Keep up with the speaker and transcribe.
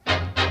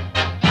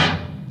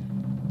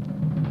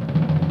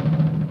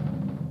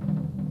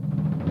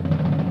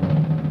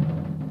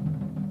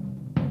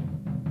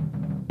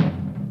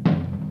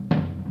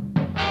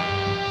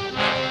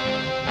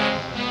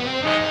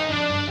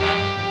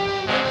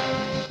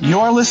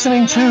You're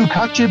listening to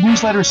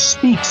CutJibNewsletter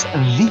Speaks,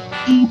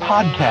 the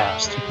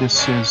podcast.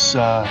 This is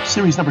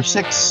series number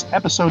 6,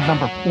 episode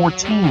number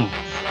 14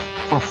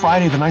 for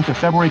Friday, the 9th of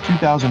February,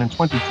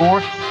 2024.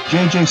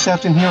 JJ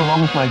Sefton here,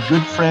 along with my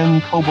good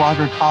friend,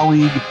 co-blogger,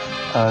 colleague,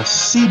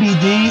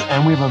 CBD,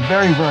 and we have a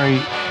very, very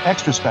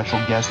extra special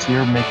guest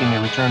here making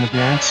a return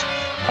appearance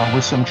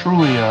with some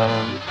truly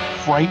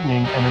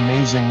frightening and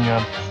amazing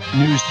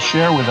news to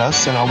share with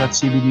us, and I'll let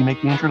CBD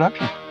make the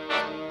introduction.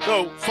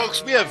 So,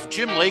 folks, we have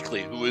Jim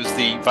Lakely, who is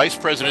the Vice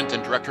President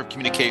and Director of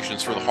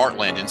Communications for the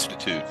Heartland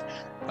Institute.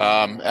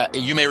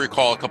 You may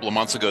recall a couple of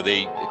months ago,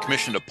 they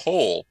commissioned a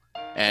poll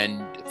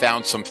and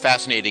found some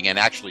fascinating and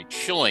actually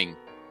chilling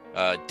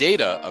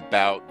data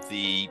about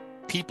the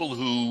people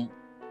who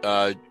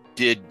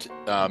did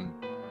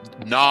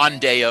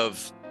non-day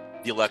of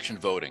the election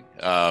voting,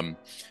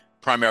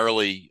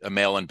 primarily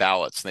mail-in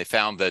ballots. And they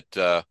found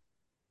that,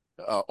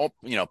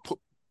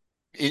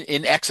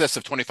 in excess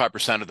of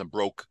 25% of them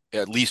broke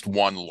at least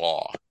one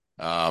law.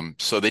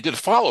 So they did a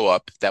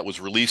follow-up that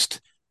was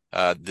released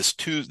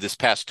this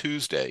past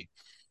Tuesday,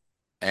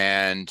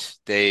 and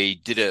they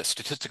did a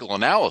statistical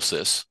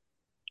analysis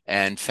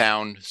and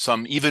found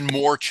some even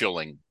more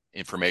chilling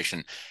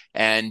information.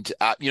 And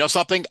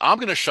something, I'm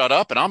going to shut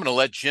up and I'm going to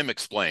let Jim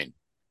explain.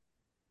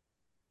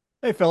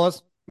 Hey,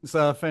 fellas. It's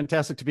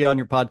fantastic to be on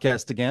your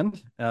podcast again.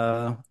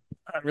 I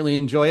really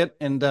enjoy it,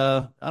 and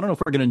I don't know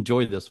if we're going to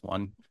enjoy this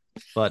one,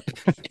 but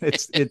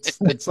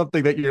it's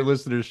something that your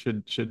listeners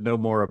should know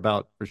more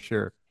about for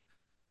sure.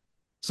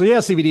 So yeah,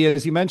 CBD,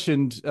 as you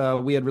mentioned,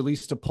 we had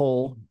released a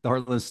poll. The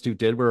Heartland Institute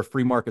did. We're a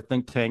free market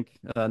think tank,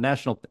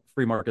 national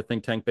free market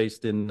think tank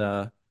based in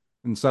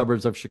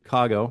suburbs of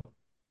Chicago.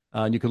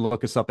 And you can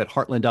look us up at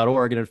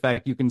heartland.org, and in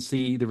fact, you can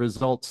see the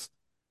results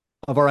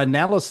of our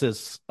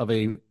analysis of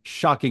a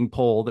shocking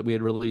poll that we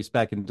had released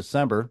back in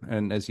December.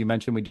 And as you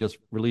mentioned, we just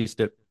released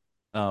it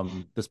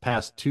this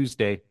past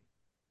Tuesday.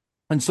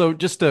 And so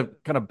just to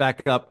kind of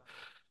back up,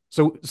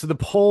 so the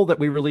poll that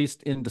we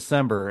released in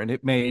December, and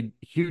it made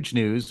huge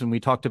news, and we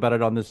talked about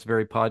it on this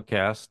very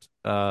podcast.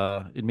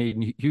 It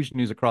made huge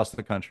news across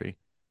the country.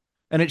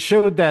 And it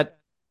showed that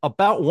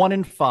about 1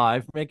 in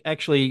 5,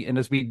 actually, and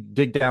as we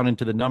dig down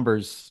into the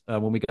numbers,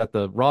 when we got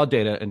the raw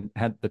data and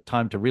had the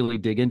time to really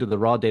dig into the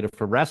raw data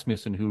for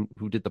Rasmussen,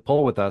 who did the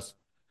poll with us,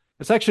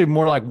 it's actually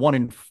more like 1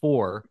 in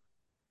 4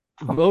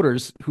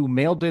 voters who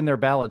mailed in their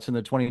ballots in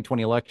the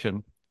 2020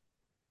 election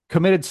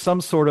committed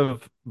some sort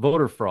of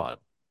voter fraud.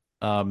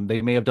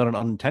 They may have done it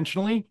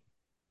unintentionally.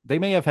 They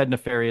may have had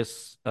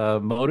nefarious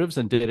motives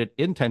and did it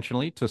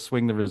intentionally to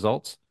swing the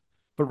results.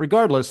 But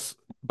regardless,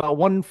 about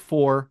 1 in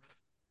 4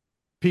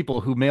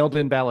 people who mailed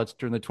in ballots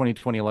during the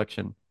 2020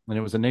 election, and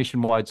it was a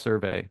nationwide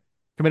survey,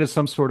 committed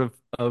some sort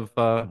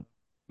of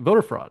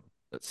voter fraud.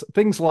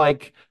 Things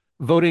like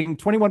voting,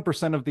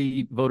 21% of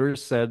the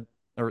voters said,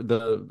 or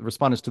the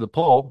respondents to the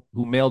poll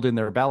who mailed in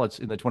their ballots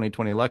in the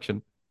 2020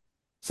 election,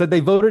 said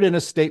they voted in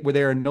a state where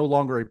they are no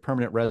longer a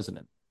permanent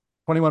resident.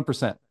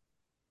 21%.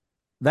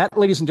 That,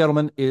 ladies and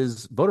gentlemen,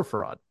 is voter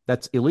fraud.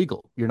 That's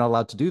illegal. You're not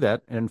allowed to do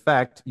that. And in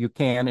fact, you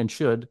can and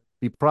should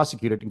be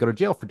prosecuted and go to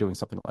jail for doing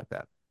something like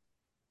that.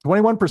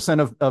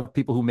 21% of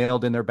people who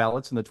mailed in their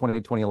ballots in the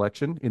 2020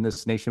 election in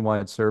this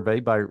nationwide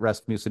survey by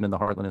Rasmussen and the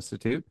Heartland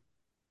Institute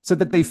said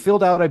that they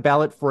filled out a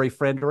ballot for a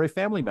friend or a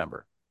family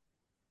member.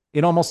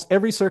 In almost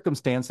every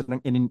circumstance and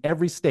in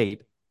every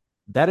state,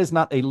 that is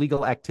not a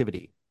legal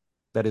activity.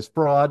 That is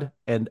fraud,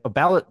 and a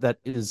ballot that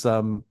is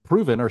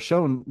proven or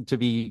shown to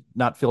be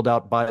not filled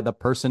out by the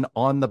person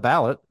on the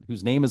ballot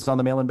whose name is on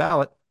the mail-in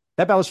ballot,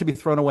 that ballot should be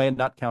thrown away and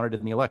not counted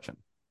in the election.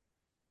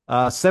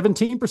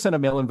 17%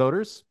 of mail-in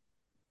voters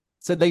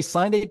said they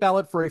signed a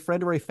ballot for a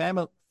friend or a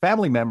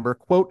family member,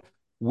 quote,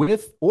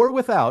 with or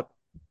without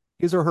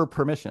his or her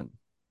permission.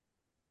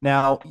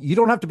 Now, you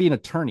don't have to be an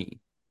attorney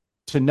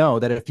to know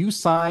that if you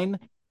sign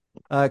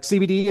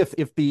CBD,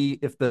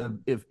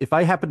 if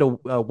I happen to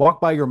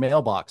walk by your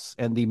mailbox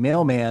and the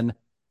mailman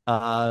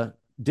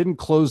didn't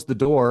close the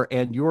door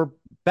and your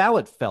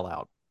ballot fell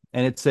out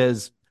and it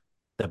says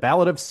the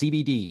ballot of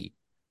CBD,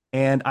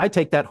 and I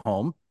take that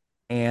home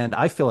and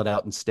I fill it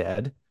out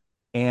instead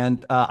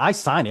and I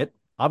sign it,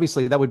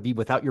 obviously that would be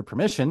without your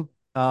permission.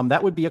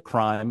 That would be a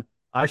crime.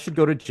 I should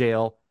go to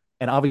jail,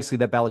 and obviously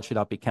that ballot should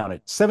not be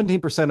counted.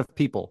 17% of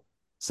people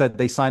said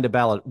they signed a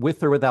ballot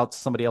with or without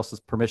somebody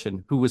else's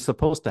permission who was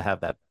supposed to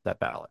have that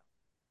ballot.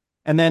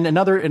 And then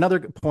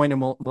another point,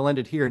 and we'll end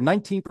it here.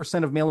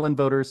 19% of mail-in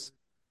voters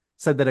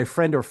said that a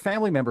friend or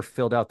family member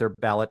filled out their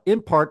ballot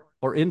in part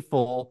or in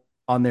full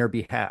on their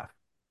behalf.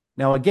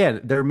 Now,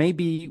 again, there may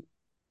be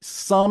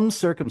some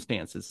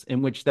circumstances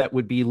in which that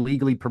would be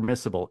legally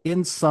permissible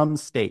in some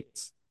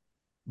states,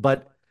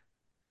 but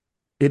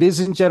it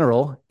is in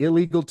general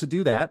illegal to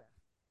do that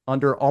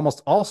under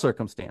almost all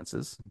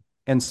circumstances.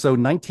 And so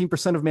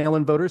 19% of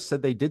mail-in voters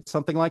said they did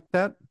something like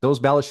that. Those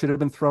ballots should have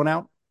been thrown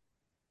out.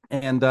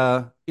 And,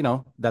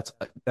 that's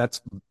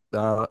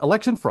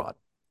election fraud.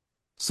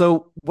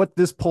 So what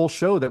this poll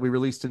showed that we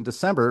released in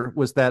December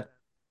was that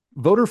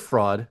voter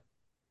fraud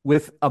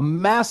with a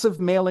massive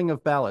mailing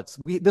of ballots.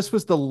 This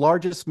was the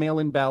largest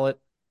mail-in ballot,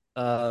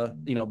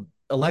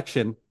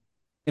 election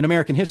in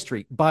American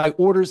history by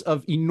orders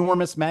of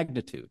enormous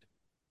magnitude.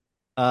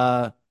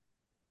 What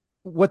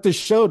this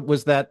showed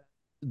was that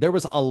there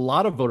was a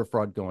lot of voter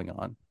fraud going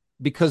on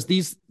because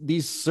these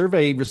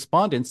survey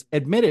respondents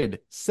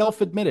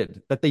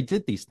self-admitted that they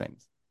did these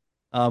things.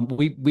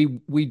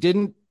 We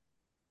didn't,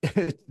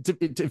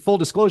 to full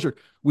disclosure,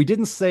 we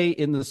didn't say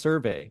in the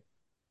survey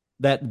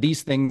that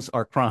these things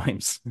are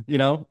crimes.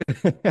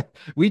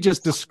 We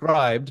just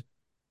described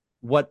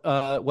what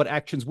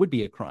actions would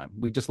be a crime.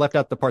 We just left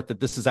out the part that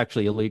this is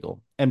actually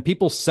illegal. And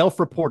people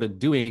self-reported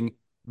doing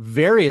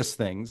various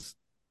things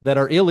that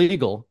are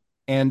illegal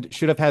and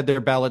should have had their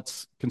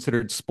ballots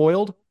considered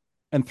spoiled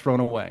and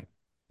thrown away.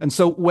 And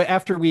so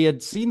after we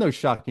had seen those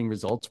shocking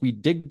results, we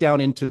dig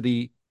down into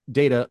the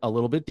data a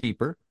little bit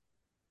deeper,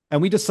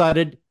 and we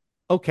decided,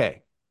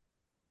 okay,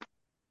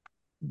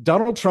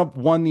 Donald Trump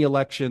won the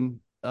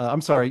election.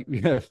 I'm sorry.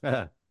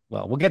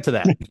 Well, we'll get to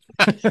that.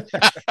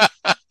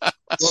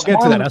 We'll get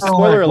to that.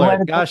 Spoiler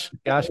alert. Gosh.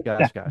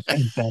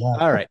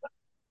 All right.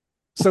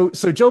 So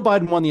Joe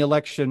Biden won the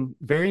election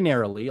very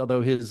narrowly,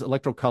 although his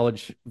electoral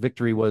college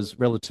victory was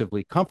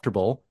relatively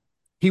comfortable.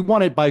 He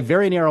won it by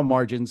very narrow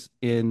margins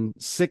in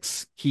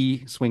 6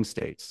 key swing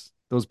states,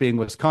 those being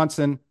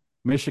Wisconsin,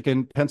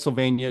 Michigan,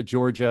 Pennsylvania,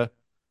 Georgia,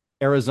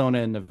 Arizona,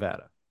 and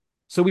Nevada.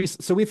 So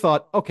we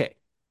thought, okay,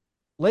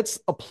 let's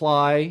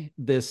apply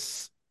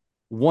this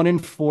 1 in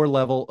 4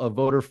 level of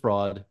voter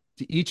fraud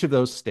to each of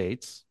those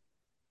states.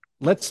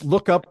 Let's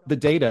look up the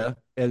data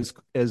as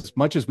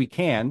much as we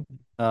can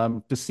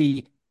to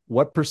see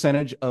what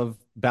percentage of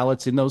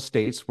ballots in those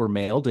states were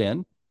mailed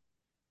in.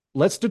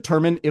 Let's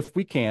determine, if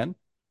we can,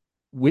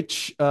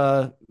 which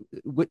a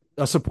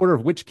supporter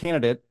of which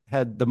candidate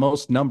had the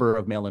most number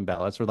of mail-in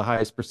ballots or the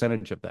highest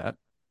percentage of that.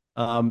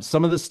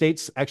 Some of the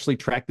states actually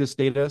track this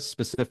data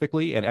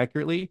specifically and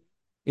accurately.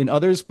 In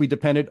others, we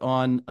depended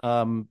on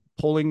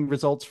polling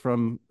results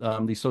from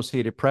the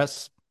Associated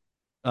Press,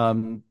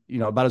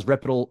 about as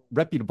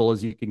reputable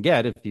as you can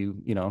get if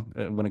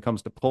when it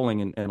comes to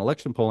polling and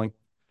election polling.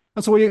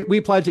 And so we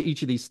applied to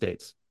each of these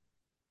states,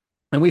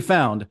 and we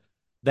found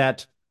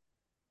that,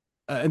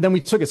 and then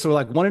we took it. So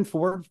like 1 in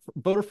 4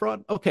 voter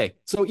fraud. Okay.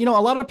 So, a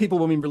lot of people,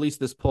 when we released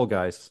this poll,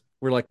 guys,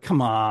 we're like,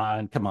 come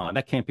on,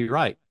 that can't be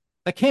right.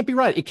 That can't be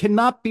right. It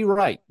cannot be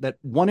right that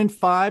 1 in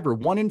 5 or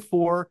 1 in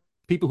 4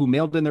 people who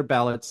mailed in their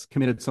ballots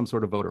committed some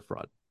sort of voter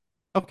fraud.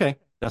 Okay.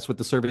 That's what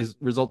the survey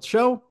results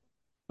show.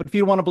 But if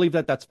you don't want to believe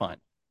that, that's fine.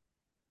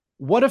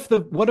 What if the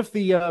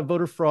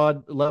voter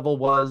fraud level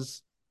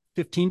was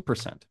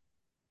 15%?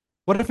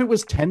 What if it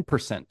was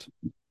 10%?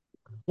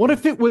 What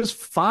if it was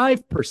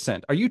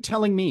 5%? Are you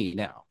telling me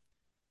now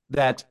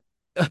that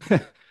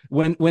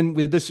when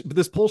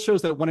this poll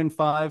shows that 1 in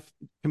 5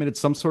 committed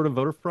some sort of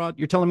voter fraud,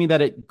 you're telling me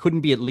that it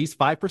couldn't be at least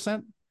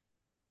 5%?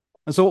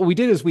 And so what we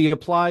did is we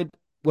applied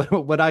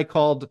what I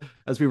called,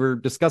 as we were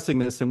discussing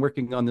this and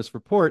working on this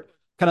report,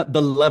 kind of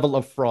the level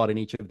of fraud in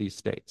each of these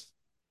states.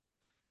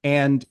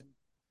 And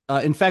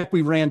in fact,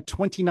 we ran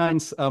 29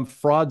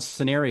 fraud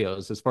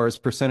scenarios as far as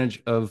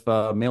percentage of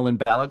mail-in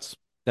ballots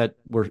that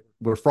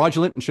were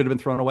fraudulent and should have been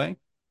thrown away.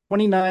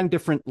 29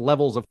 different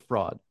levels of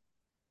fraud.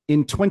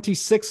 In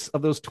 26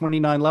 of those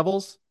 29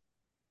 levels,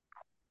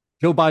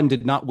 Joe Biden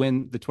did not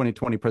win the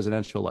 2020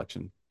 presidential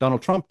election.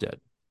 Donald Trump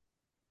did.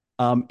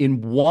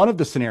 In one of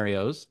the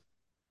scenarios,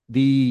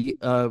 the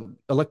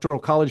electoral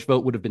college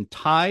vote would have been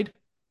tied,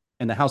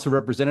 and the House of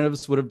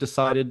Representatives would have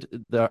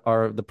decided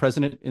the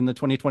president in the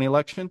 2020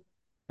 election.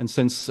 And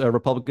since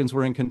Republicans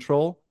were in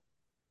control,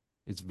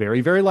 it's very,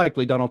 very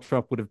likely Donald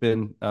Trump would have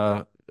been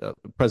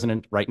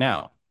president right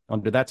now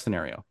under that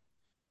scenario.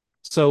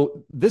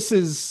 So this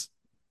is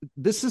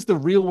the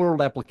real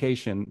world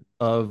application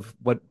of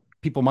what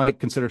people might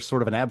consider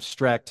sort of an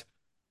abstract,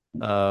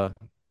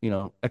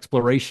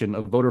 exploration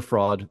of voter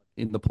fraud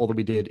in the poll that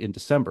we did in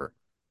December.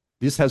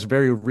 This has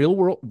very real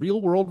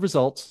world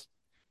results,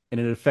 and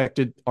it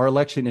affected our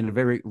election in a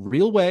very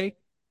real way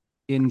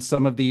in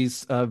some of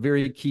these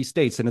very key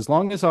states. And as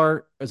long as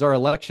our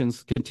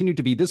elections continue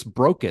to be this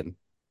broken,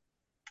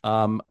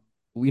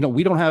 we don't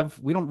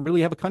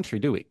really have a country,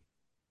 do we?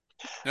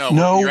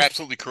 No, you're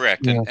absolutely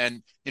correct. Yeah.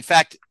 And in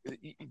fact,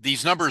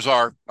 these numbers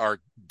are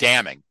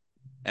damning.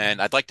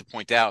 And I'd like to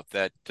point out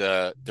that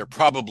they're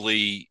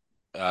probably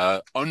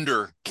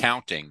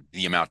undercounting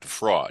the amount of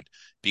fraud,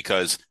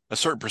 because a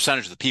certain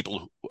percentage of the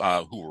people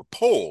who were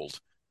polled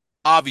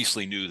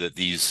obviously knew that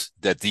these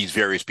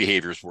various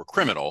behaviors were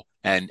criminal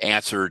and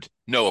answered,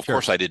 no, of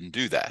course I didn't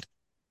do that.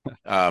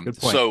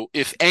 So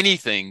if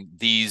anything,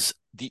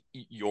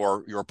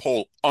 your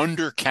poll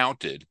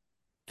undercounted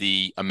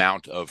the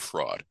amount of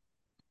fraud.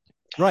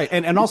 Right.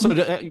 And also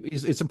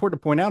it's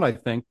important to point out, I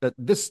think, that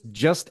this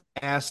just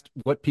asked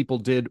what people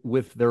did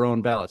with their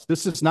own ballots.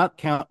 This does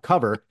not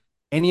cover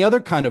any other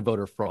kind of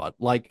voter fraud,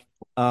 like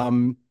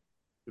ballot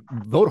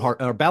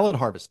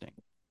harvesting,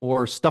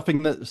 or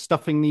stuffing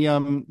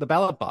the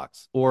ballot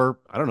box, or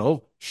I don't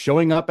know,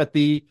 showing up at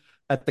the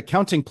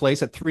counting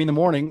place at 3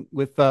 a.m.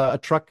 with a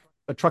truck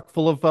a truck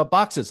full of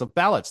boxes of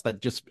ballots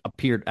that just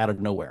appeared out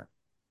of nowhere.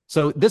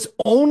 So this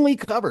only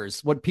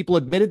covers what people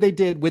admitted they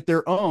did with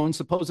their own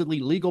supposedly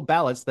legal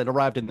ballots that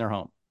arrived in their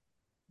home.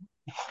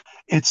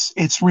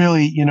 It's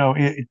really,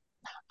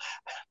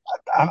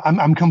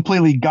 I'm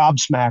completely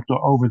gobsmacked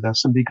over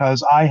this, and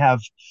because I have,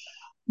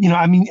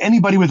 I mean,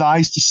 anybody with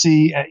eyes to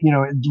see,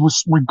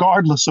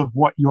 regardless of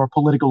what your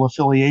political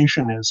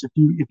affiliation is,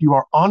 if you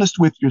are honest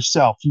with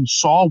yourself, you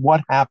saw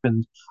what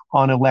happened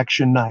on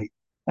election night,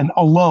 and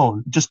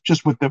alone,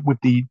 just with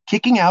the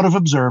kicking out of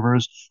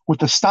observers, with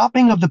the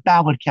stopping of the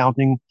ballot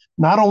counting,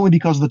 not only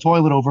because the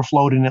toilet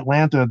overflowed in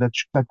Atlanta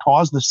that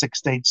caused the 6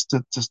 states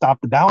to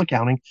stop the ballot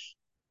counting,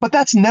 but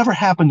that's never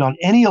happened on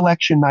any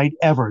election night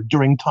ever,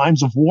 during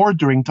times of war,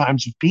 during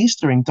times of peace,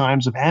 during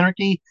times of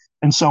anarchy,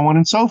 and so on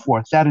and so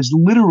forth. That has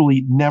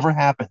literally never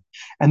happened.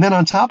 And then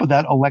on top of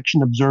that,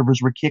 election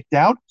observers were kicked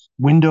out,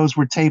 windows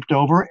were taped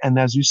over, and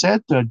as you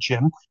said,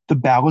 Jim, the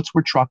ballots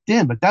were trucked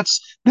in. But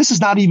this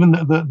is not even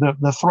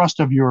the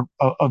thrust of your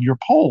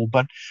poll.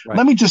 But Right.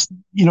 let me just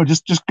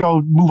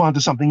go move on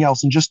to something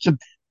else, and just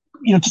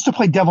to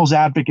play devil's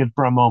advocate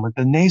for a moment.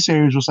 The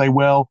naysayers will say,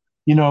 well,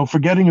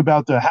 forgetting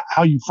about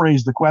how you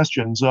phrase the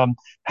questions,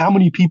 how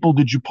many people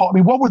did you poll? I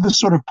mean, what were the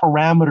sort of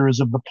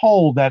parameters of the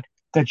poll that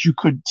you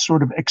could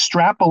sort of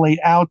extrapolate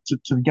out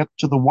to get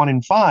to the 1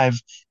 in 5,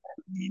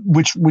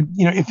 which would,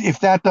 if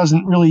that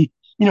doesn't really,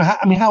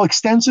 how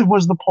extensive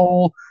was the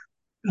poll,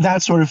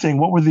 that sort of thing.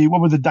 What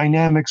were the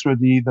dynamics or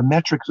the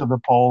metrics of the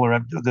poll, or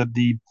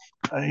the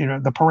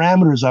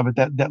parameters of it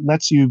that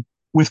lets you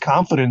with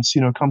confidence,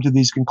 come to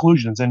these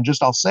conclusions? And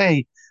I'll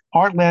say,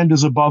 Heartland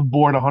is above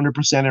board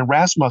 100%, and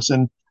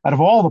Rasmussen, out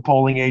of all the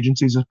polling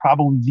agencies, is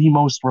probably the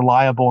most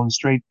reliable and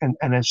straight and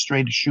as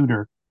straight a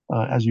shooter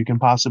as you can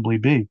possibly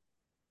be.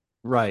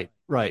 Right.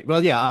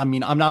 Well, yeah, I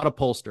mean, I'm not a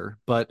pollster,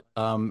 but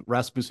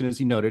Rasmussen, as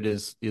you noted,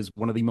 is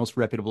one of the most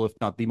reputable, if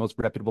not the most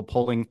reputable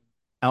polling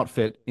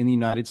outfit in the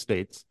United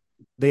States.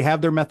 They have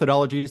their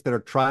methodologies that are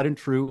tried and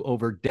true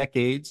over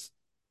decades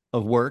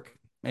of work.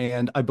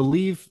 And I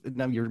believe,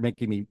 now you're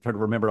making me try to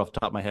remember off the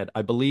top of my head,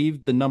 I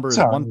believe the number is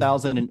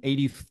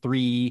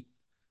 1,083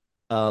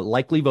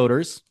 likely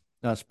voters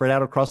spread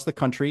out across the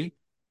country.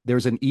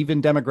 There's an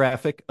even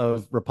demographic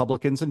of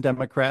Republicans and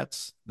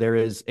Democrats. There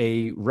is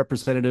a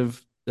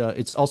representative,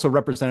 it's also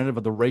representative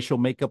of the racial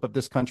makeup of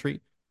this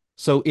country.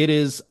 So it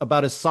is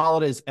about as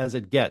solid as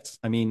it gets.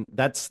 I mean,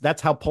 that's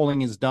how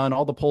polling is done.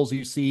 All the polls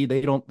you see,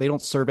 they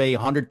don't survey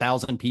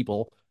 100,000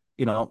 people.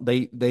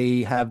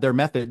 They have their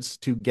methods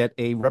to get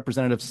a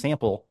representative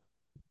sample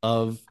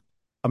of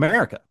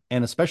America.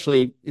 And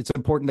especially, it's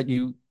important that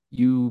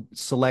you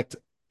select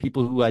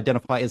people who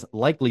identify as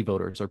likely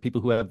voters, or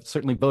people who have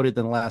certainly voted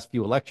in the last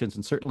few elections.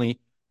 And certainly,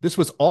 this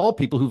was all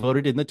people who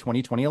voted in the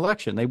 2020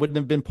 election. They wouldn't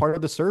have been part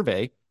of the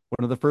survey.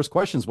 One of the first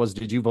questions was,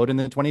 did you vote in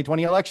the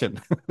 2020 election?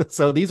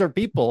 So these are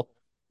people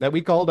that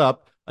we called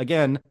up.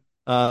 Again,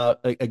 a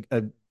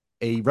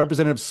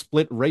representative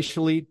split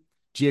racially,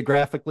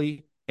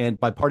 geographically, and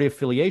by party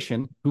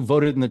affiliation, who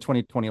voted in the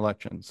 2020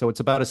 election. So it's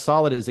about as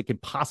solid as it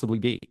could possibly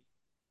be.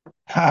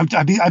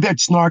 I'd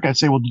snark. I'd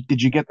say, well,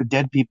 did you get the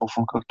dead people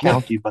from Cook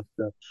County? But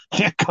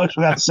it goes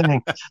without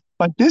saying.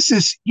 But this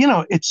is,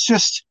 it's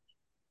just,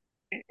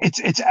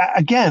 it's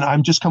again,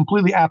 I'm just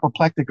completely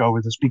apoplectic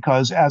over this,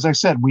 because, as I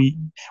said, we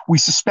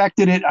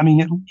suspected it. I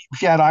mean,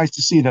 if you had eyes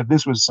to see that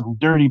this was some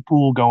dirty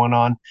pool going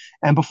on.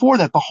 And before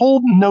that, the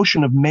whole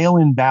notion of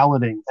mail-in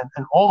balloting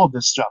and all of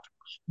this stuff,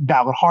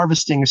 ballot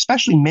harvesting,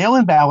 especially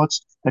mail-in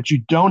ballots that you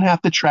don't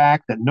have to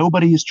track, that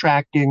nobody is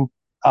tracking,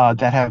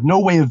 that have no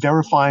way of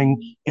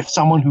verifying if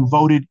someone who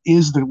voted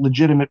is the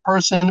legitimate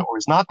person or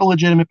is not the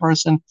legitimate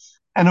person.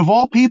 And of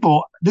all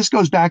people, this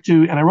goes back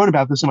to, and I wrote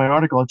about this in my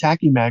article,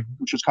 Attacking Mag,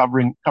 which was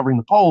covering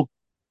the poll.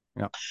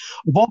 Yeah.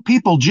 Of all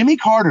people, Jimmy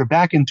Carter,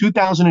 back in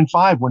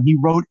 2005, when he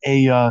wrote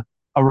a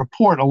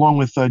report along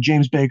with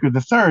James Baker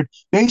III,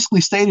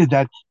 basically stated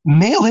that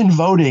mail-in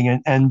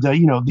voting and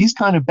these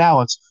kind of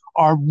ballots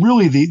are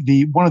really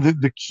the one of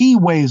the key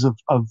ways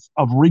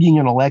of rigging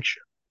an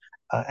election.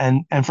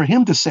 And for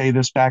him to say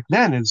this back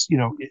then is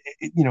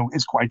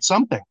is quite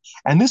something.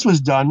 And this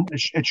was done,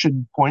 it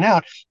should point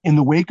out, in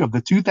the wake of the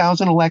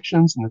 2000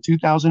 elections and the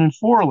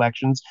 2004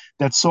 elections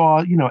that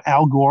saw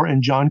Al Gore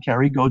and John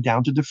Kerry go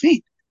down to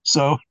defeat.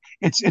 So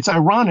it's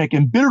ironic,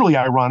 and bitterly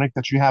ironic,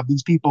 that you have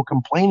these people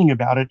complaining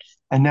about it,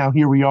 and now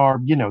here we are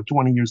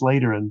 20 years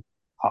later, and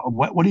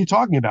what are you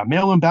talking about?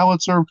 Mail-in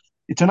ballots are,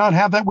 to not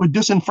have that would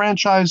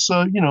disenfranchise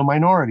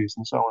minorities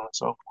and so on and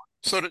so forth.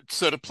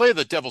 So to play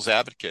the devil's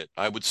advocate,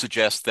 I would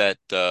suggest that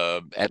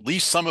at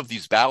least some of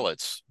these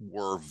ballots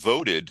were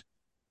voted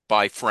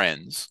by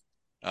friends,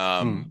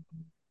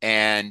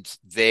 and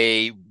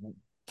they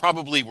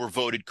probably were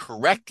voted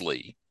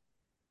correctly.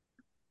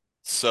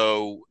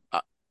 So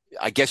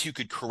I guess you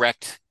could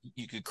correct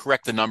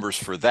the numbers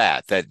for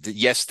that. That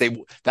yes,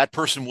 that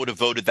person would have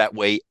voted that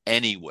way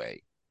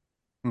anyway.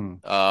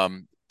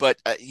 But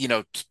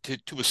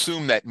to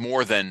assume that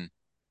more than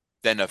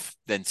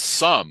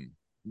some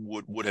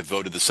would have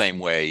voted the same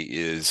way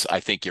is,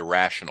 I think,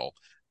 irrational.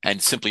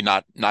 and simply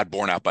not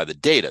borne out by the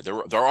data.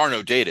 There are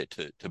no data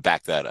to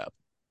back that up.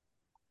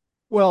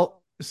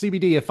 Well,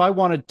 CBD, if I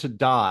wanted to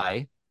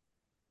die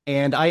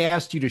and I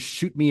asked you to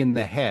shoot me in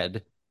the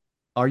head,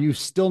 are you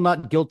still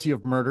not guilty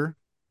of murder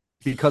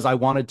because I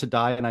wanted to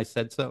die and I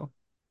said so?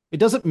 It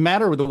doesn't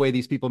matter the way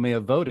these people may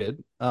have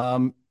voted.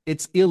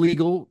 It's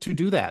illegal to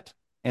do that.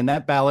 And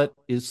that ballot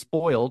is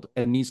spoiled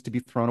and needs to be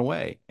thrown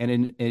away.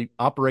 And in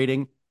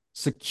operating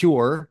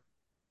secure,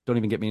 don't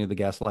even get me into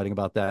the gaslighting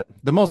about that,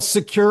 the most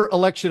secure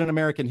election in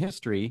American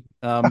history,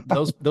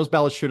 those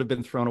ballots should have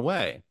been thrown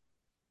away.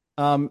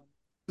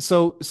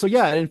 So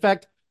yeah, in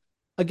fact,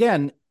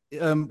 again,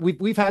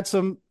 we've had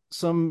some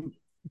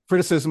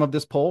criticism of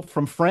this poll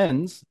from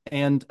friends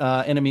and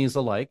enemies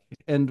alike,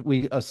 and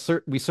we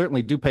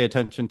certainly do pay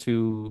attention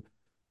to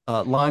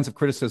lines of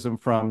criticism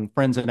from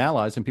friends and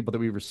allies and people that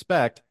we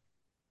respect.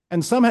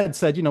 And some had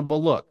said,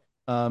 well, look,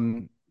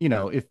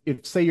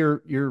 if say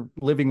you're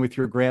living with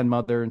your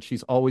grandmother and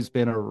she's always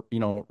been a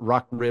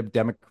rock rib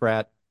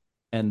Democrat,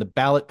 and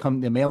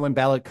the mail-in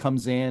ballot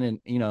comes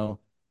in, and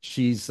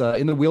she's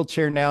in the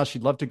wheelchair now,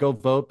 she'd love to go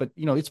vote, but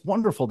it's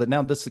wonderful that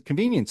now this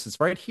convenience is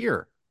right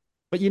here.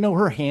 But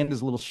her hand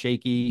is a little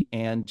shaky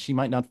and she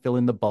might not fill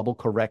in the bubble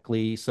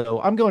correctly. So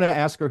I'm going to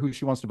ask her who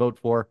she wants to vote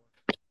for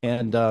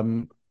and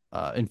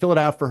fill it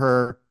out for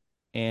her.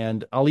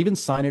 And I'll even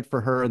sign it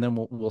for her, and then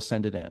we'll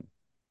send it in.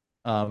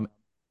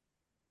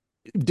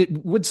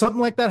 Would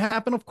something like that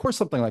happen? Of course,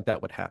 something like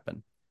that would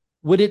happen.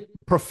 Would it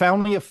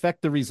profoundly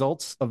affect the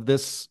results of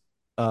this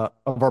of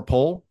our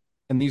poll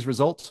and these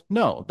results?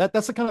 No,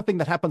 that's the kind of thing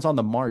that happens on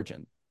the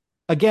margin.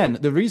 Again,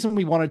 the reason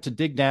we wanted to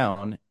dig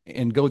down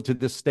and go to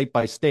this state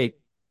by state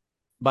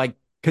by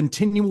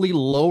continually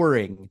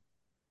lowering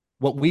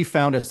what we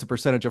found as the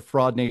percentage of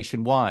fraud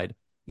nationwide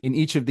in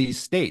each of these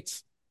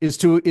states is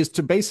to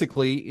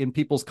basically, in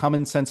people's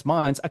common sense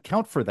minds,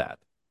 account for that.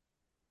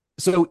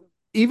 So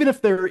even if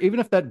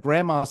that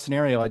grandma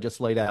scenario I just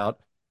laid out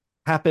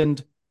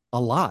happened a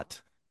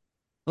lot,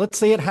 let's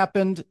say it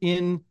happened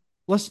in,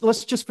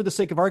 let's just for the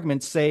sake of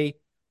argument say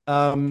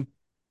 10%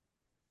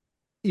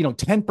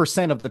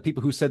 of the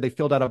people who said they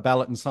filled out a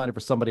ballot and signed it for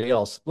somebody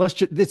else. I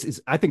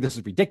think this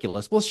is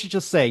ridiculous. Let's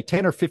just say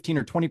 10 or 15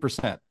 or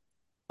 20%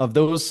 of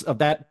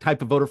that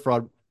type of voter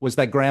fraud was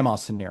that grandma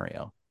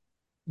scenario.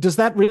 Does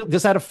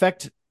that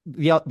affect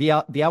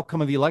the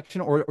outcome of the election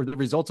or the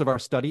results of our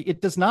study?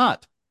 It does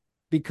not,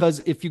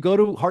 because if you go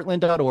to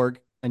heartland.org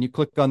and you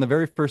click on the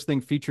very first thing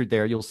featured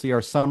there, you'll see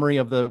our summary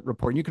of the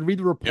report. And you can read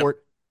the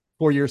report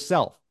for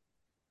yourself.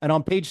 And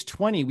on page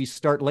 20, we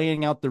start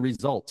laying out the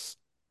results.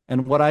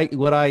 And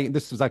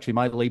this was actually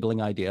my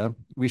labeling idea.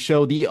 We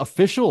show the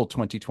official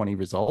 2020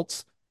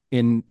 results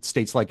in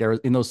states like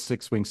Arizona, in those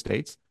 6 swing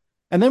states.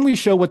 And then we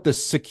show what the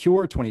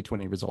secure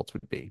 2020 results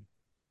would be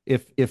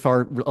if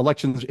our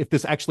elections, if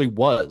this actually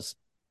was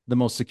the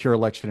most secure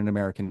election in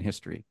American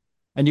history.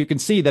 And you can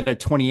see that at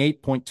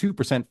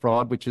 28.2%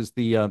 fraud, which is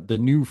the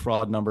new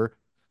fraud number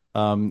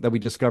that we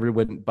discovered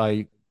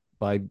by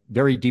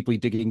very deeply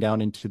digging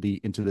down into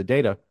the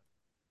data,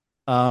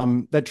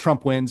 that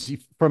Trump wins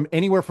from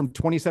anywhere from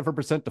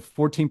 27% to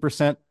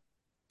 14%.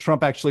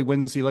 Trump actually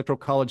wins the Electoral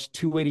College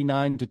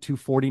 289 to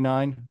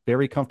 249,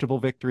 very comfortable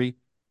victory.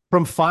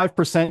 From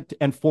 5%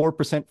 and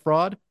 4%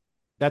 fraud,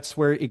 that's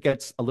where it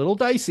gets a little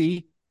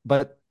dicey.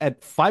 But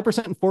at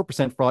 5% and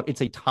 4% fraud,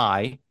 it's a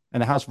tie,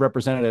 and the House of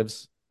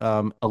Representatives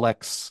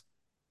elects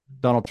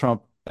Donald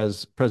Trump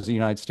as president of the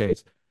United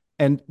States.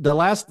 And the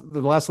last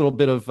little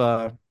bit of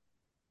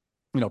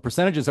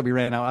percentages that we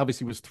ran out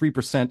obviously was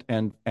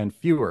 3% and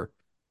fewer.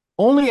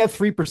 Only at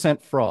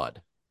 3%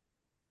 fraud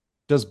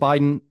does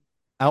Biden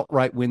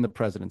outright win the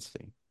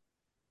presidency.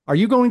 Are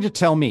you going to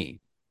tell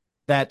me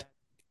that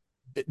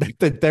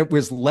there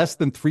was less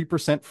than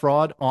 3%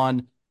 fraud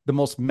on the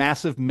most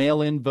massive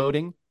mail-in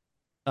voting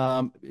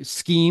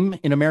scheme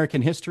in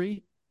American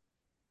history?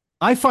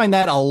 I find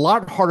that a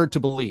lot harder to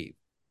believe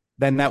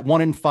than that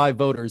 1 in 5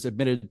 voters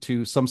admitted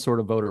to some sort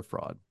of voter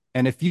fraud.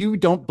 And if you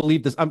don't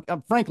believe this,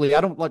 frankly,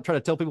 I don't try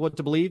to tell people what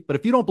to believe, but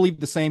if you don't believe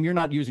the same, you're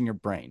not using your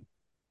brain.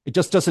 It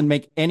just doesn't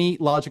make any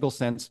logical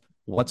sense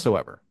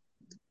whatsoever.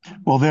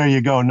 Well, there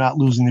you go, not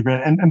losing the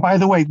brain. And by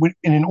the way,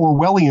 in an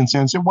Orwellian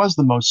sense, it was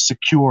the most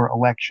secure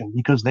election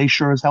because they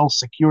sure as hell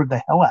secured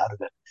the hell out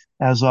of it.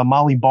 As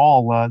Molly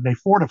Ball, they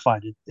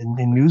fortified it in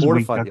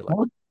Newsweek.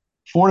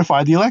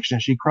 Fortified the election.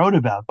 She crowed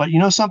about. But you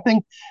know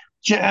something?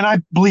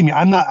 And believe me,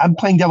 I'm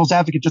playing devil's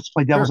advocate just to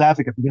play devil's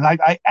advocate, because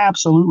I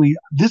absolutely,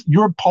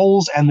 your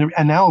polls and the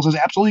analysis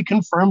absolutely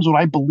confirms what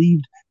I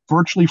believed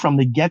virtually from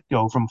the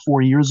get-go from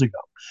 4 years ago.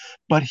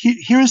 But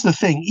here's the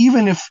thing,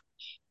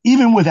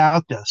 even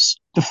without this,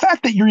 the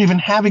fact that you're even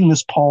having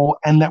this poll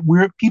and that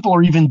people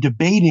are even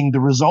debating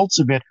the results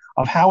of it,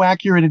 of how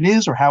accurate it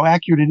is or how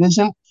accurate it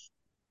isn't,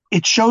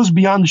 it shows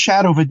beyond the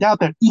shadow of a doubt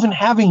that even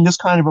having this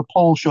kind of a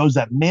poll shows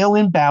that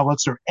mail-in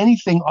ballots or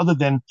anything other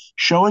than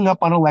showing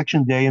up on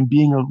election day and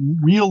being a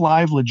real,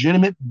 live,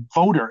 legitimate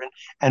voter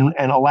and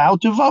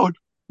allowed to vote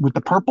with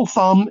the purple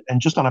thumb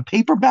and just on a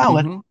paper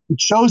ballot, Mm-hmm. it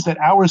shows that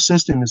our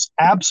system is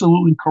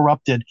absolutely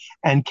corrupted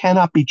and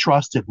cannot be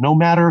trusted, no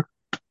matter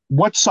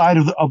what side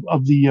of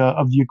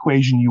the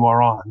equation you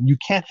are on. You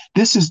can't.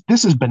 This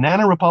is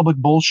Banana Republic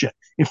bullshit.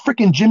 If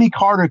frickin' Jimmy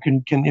Carter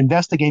can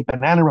investigate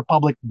Banana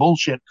Republic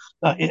bullshit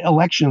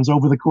elections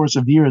over the course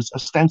of years,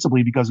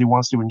 ostensibly because he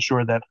wants to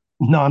ensure that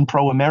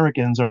non-pro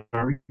Americans are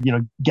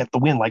get the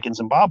win, like in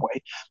Zimbabwe.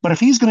 But if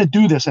he's going to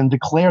do this and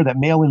declare that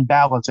mail-in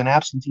ballots and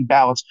absentee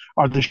ballots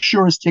are the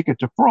surest ticket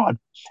to fraud,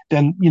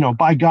 then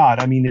by God,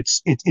 I mean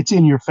it's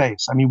in your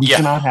face. I mean we Yeah.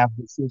 cannot have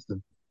this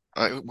system.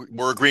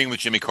 We're agreeing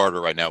with Jimmy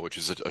Carter right now, which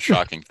is a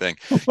shocking thing.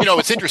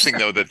 It's interesting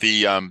though that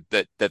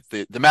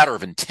the matter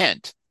of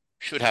intent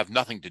should have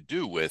nothing to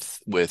do with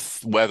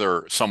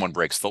whether someone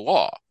breaks the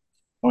law.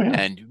 Oh yeah.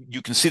 And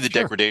you can see the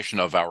Sure. degradation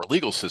of our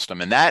legal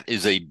system, and that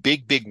is a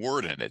big, big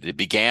word in it. It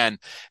began,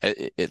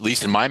 at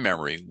least in my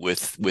memory,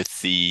 with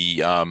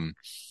the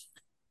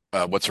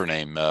what's her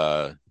name,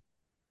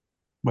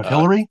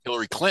 Hillary?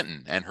 Hillary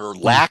Clinton, and her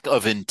lack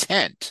of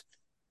intent.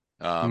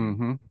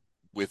 Mm-hmm.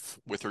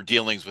 With her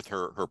dealings with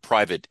her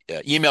private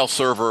email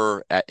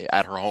server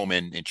at her home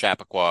in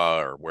Chappaqua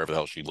or wherever the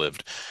hell she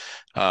lived.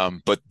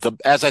 But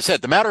as I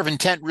said, the matter of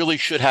intent really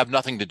should have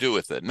nothing to do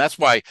with it. And that's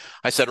why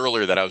I said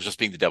earlier that I was just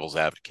being the devil's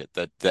advocate,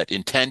 that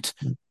intent,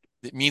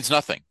 it means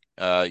nothing.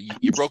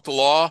 You broke the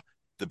law,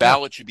 the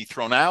ballot should be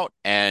thrown out,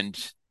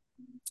 and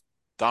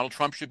Donald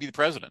Trump should be the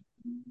president.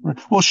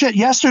 Well, shit.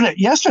 Yesterday.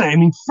 I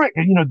mean,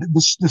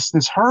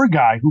 this her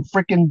guy who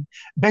frickin'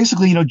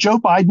 basically, Joe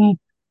Biden,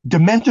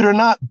 demented or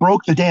not,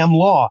 broke the damn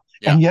law,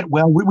 Yeah. and yet,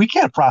 well, we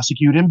can't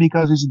prosecute him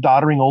because he's a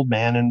doddering old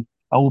man, and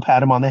we'll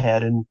pat him on the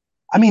head. And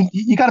I mean,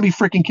 you got to be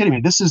freaking kidding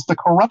me. The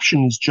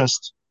corruption is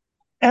just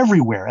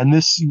everywhere, and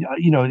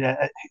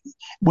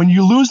when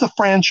you lose the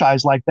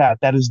franchise like that,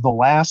 that is the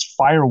last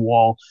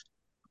firewall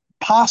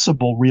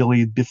possible,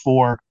 really,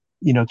 before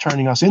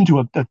turning us into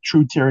a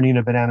true tyranny in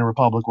a banana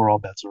republic where all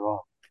bets are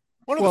off.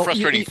 One of the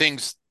frustrating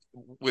things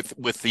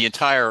with the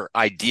entire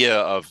idea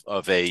of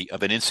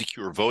an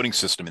insecure voting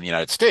system in the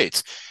United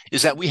States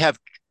is that we have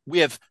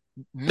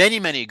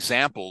many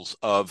examples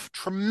of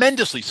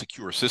tremendously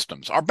secure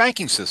systems. Our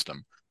banking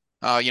system,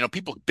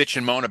 people bitch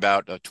and moan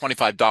about a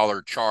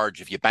 $25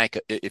 charge if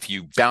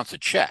you bounce a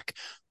check,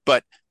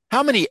 but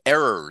how many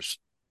errors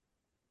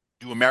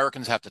do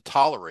Americans have to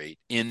tolerate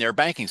in their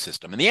banking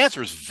system? And the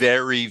answer is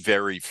very,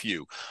 very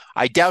few.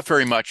 I doubt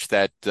very much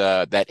that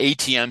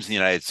ATMs in the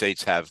United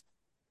States have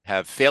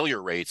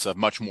failure rates of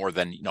much more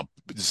than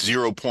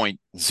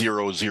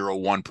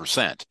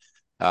 0.001%.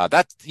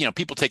 That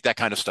people take that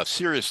kind of stuff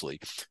seriously.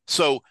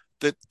 So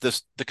the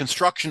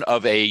construction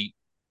of an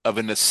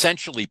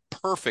essentially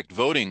perfect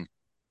voting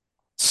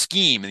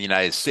scheme in the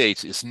United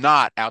States is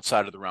not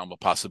outside of the realm of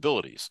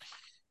possibilities.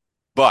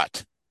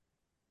 But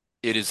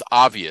it is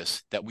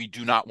obvious that we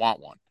do not want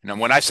one. And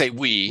when I say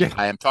we,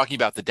 I am talking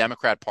about the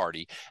Democrat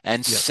Party,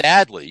 and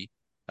sadly,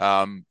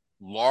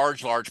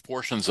 large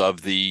portions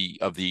of the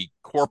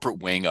corporate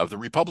wing of the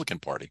Republican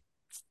Party.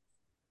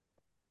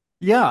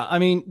 Yeah, I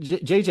mean,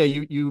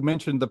 JJ, you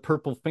mentioned the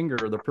purple finger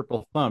or the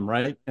purple thumb,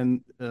 right?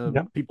 And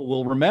people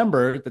will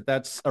remember that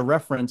that's a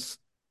reference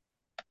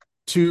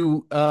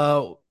to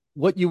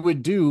what you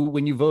would do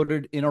when you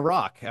voted in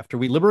Iraq after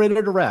we liberated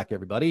Iraq,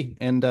 everybody,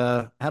 and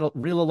had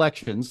real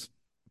elections.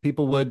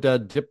 People would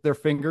dip their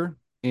finger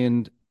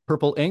in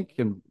purple ink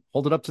and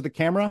hold it up to the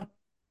camera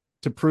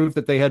to prove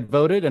that they had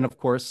voted, and of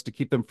course, to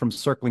keep them from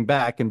circling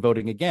back and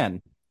voting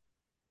again.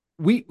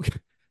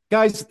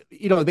 Guys,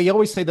 they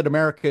always say that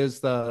America is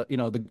the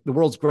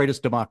world's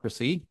greatest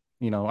democracy.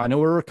 I know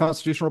we're a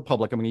constitutional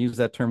republic. I'm going to use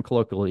that term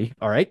colloquially.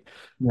 All right.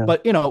 Yeah.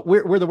 But,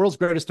 we're the world's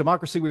greatest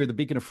democracy. We are the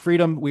beacon of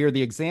freedom. We are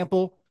the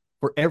example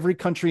for every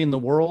country in the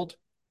world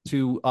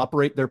to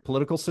operate their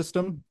political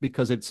system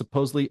because it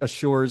supposedly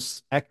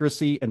assures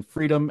accuracy and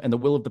freedom and the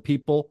will of the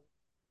people.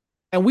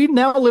 And we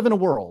now live in a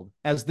world,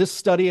 as this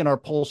study and our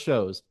poll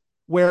shows,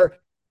 where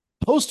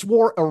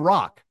post-war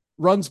Iraq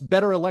runs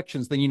better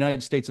elections than the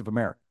United States of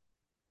America.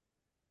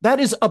 That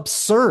is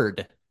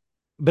absurd.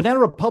 Banana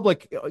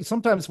Republic,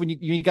 sometimes when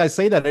you guys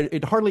say that,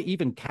 it hardly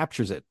even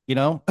captures it,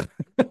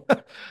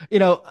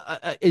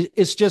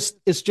 it's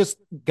just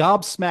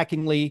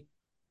gobsmackingly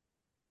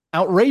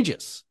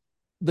outrageous,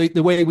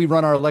 the way we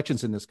run our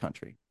elections in this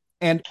country.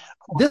 And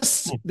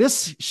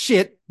this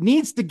shit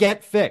needs to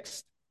get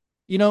fixed.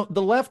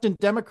 The left and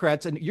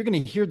Democrats, and you're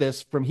going to hear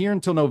this from here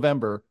until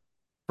November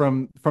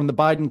from the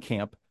Biden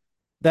camp,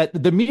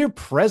 that the mere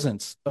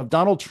presence of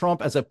Donald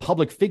Trump as a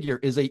public figure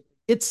is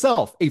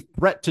itself a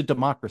threat to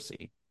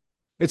democracy.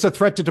 It's a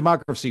threat to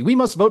democracy. We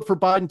must vote for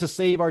Biden to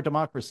save our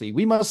democracy.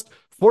 We must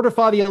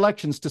fortify the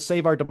elections to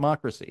save our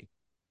democracy.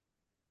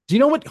 Do you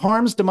know what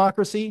harms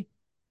democracy?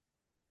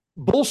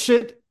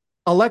 Bullshit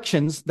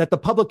elections that the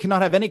public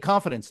cannot have any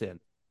confidence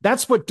in.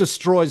 That's what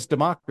destroys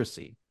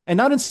democracy. And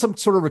not in some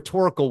sort of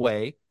rhetorical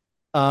way,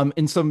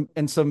 in some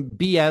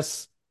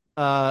BS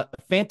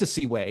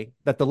fantasy way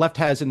that the left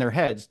has in their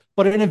heads,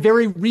 but in a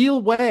very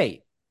real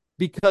way,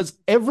 because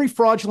every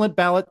fraudulent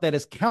ballot that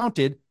is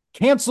counted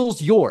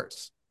cancels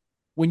yours.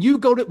 When you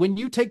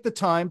take the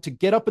time to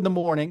get up in the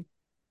morning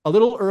a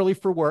little early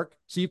for work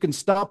so you can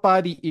stop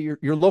by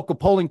your local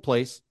polling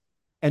place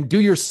and do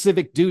your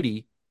civic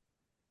duty,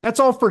 that's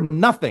all for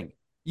nothing.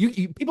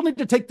 People need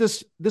to take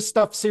this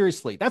stuff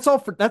seriously. That's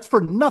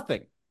for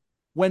nothing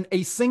when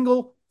a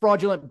single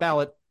fraudulent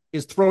ballot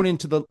is thrown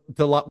into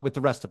the lot with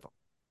the rest of them.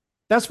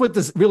 That's what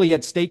is really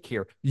at stake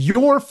here.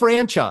 Your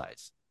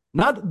franchise,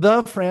 not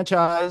the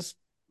franchise,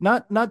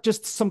 not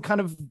just some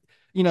kind of,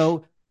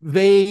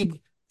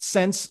 vague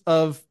sense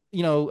of,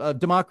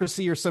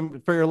 democracy or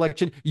some fair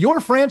election. Your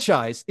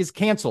franchise is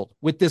canceled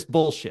with this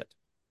bullshit.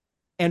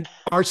 And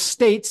our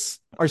state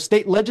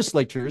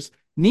legislatures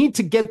need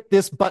to get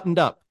this buttoned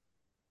up,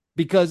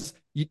 because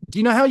do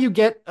you know how you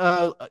get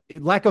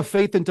lack of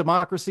faith in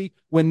democracy?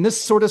 When this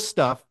sort of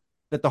stuff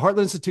that the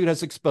Heartland Institute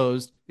has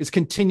exposed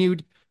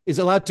is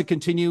allowed to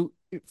continue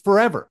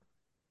forever.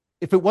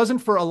 If it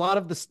wasn't for a lot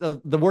of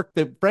the work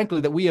that,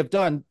 frankly, that we have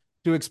done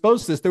to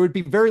expose this, there would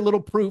be very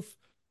little proof,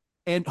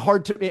 and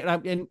hard to,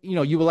 and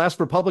you will ask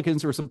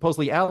Republicans who are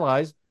supposedly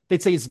allies,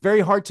 they'd say it's very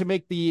hard to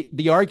make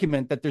the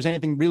argument that there's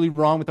anything really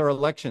wrong with our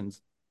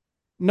elections.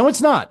 No,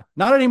 it's not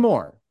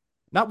anymore.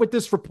 Not with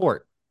this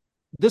report.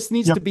 This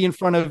needs to be in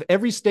front of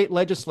every state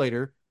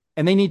legislator,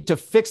 and they need to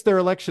fix their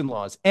election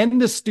laws, end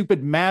this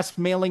stupid mass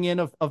mailing in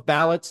of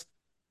ballots,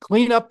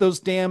 clean up those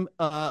damn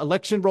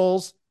election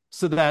rolls,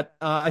 so that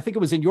I think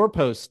it was in your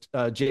post,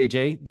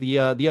 JJ,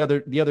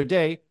 the other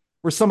day,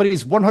 where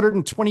somebody's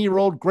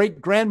 120-year-old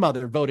great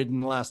grandmother voted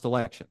in the last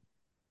election.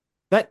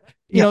 That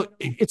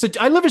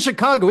I live in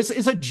Chicago. It's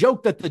a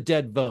joke that the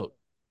dead vote,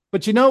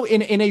 but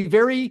in a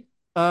very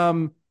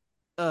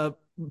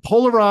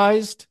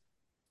polarized,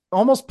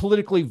 almost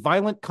politically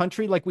violent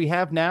country like we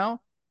have now,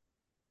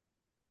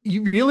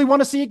 you really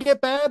want to see it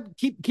get bad?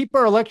 Keep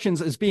our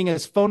elections as being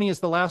as phony as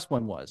the last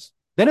one was.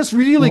 Then it's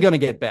really going to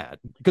get bad,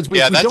 because we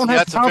don't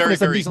have confidence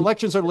that these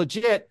elections are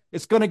legit.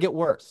 It's going to get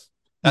worse.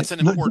 That's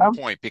an important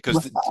point,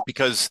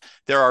 because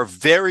there are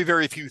very,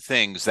 very few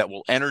things that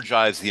will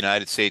energize the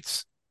United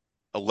States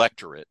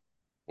electorate,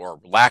 or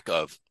lack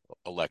of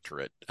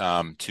electorate,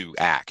 to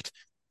act.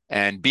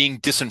 And being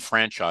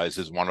disenfranchised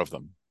is one of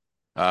them.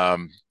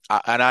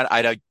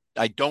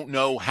 I don't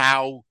know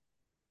how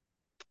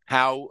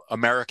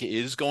America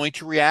is going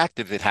to react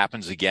if it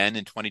happens again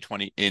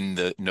in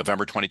the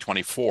November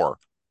 2024.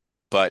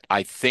 But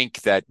I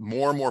think that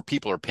more and more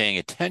people are paying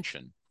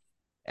attention,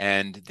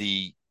 and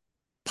the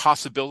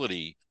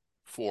possibility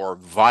for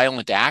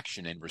violent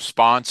action in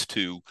response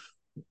to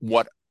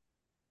what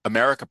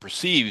America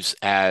perceives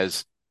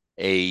as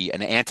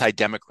an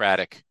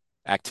anti-democratic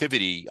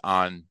activity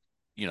on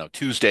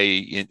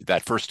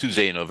that first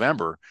Tuesday in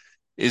November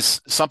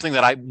is something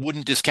that I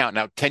wouldn't discount.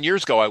 Now, 10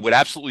 years ago, I would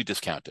absolutely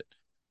discount it.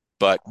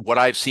 But what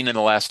I've seen in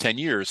the last 10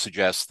 years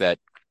suggests that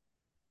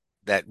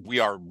we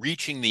are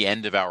reaching the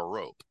end of our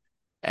rope.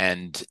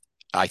 And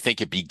I think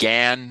it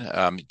began,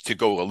 to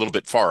go a little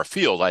bit far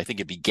afield, I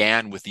think it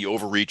began with the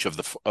overreach of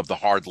the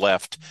hard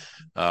left,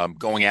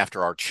 going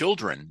after our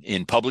children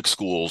in public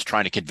schools,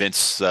 trying to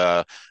convince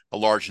a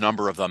large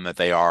number of them that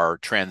they are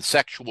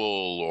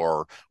transsexual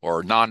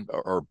or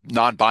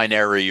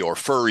non-binary or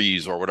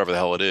furries or whatever the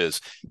hell it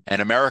is.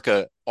 And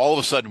America all of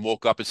a sudden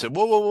woke up and said,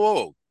 whoa, whoa,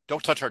 whoa,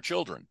 don't touch our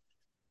children.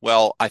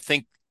 Well, I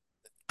think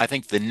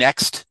the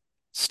next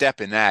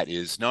step in that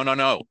is no,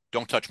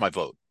 don't touch my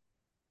vote.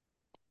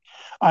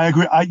 I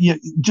agree.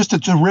 Just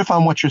to riff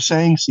on what you're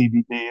saying,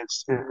 CBD,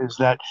 is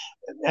that,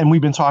 and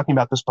we've been talking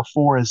about this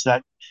before, is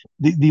that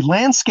the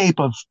landscape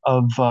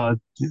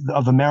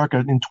of America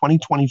in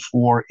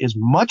 2024 is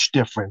much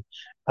different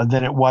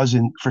than it was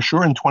for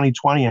sure in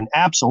 2020, and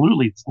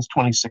absolutely since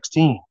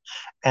 2016.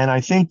 And I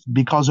think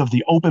because of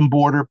the open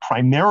border,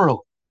 primarily,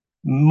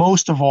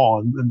 most of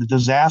all, the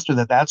disaster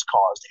that's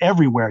caused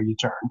everywhere you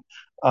turn.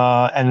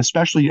 And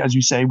especially, as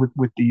you say, with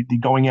the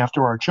going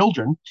after our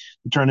children,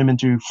 to turn them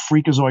into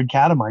freakazoid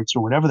catamites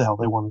or whatever the hell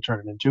they want to turn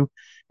them into,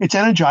 it's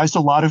energized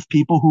a lot of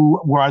people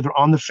who were either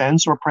on the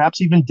fence or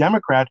perhaps even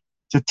Democrat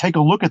to take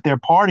a look at their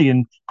party,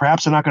 and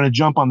perhaps they're not going to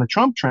jump on the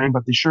Trump train,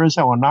 but they sure as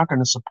hell are not going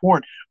to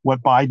support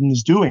what Biden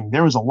is doing.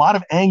 There is a lot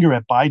of anger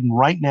at Biden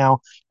right now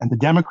and the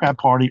Democrat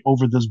Party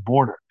over this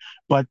border.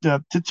 But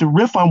to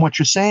riff on what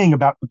you're saying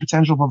about the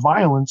potential for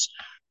violence,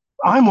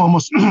 I'm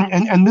almost,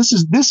 and this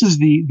is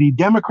the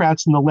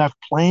Democrats and the left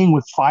playing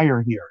with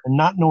fire here and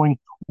not knowing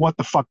what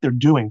the fuck they're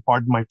doing,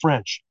 pardon my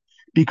French,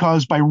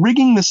 because by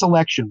rigging this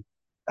election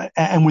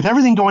and with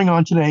everything going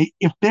on today,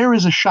 if there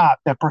is a shot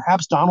that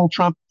perhaps Donald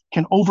Trump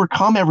can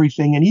overcome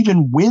everything and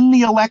even win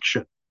the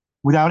election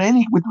without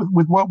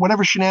with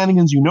whatever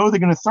shenanigans they're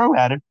going to throw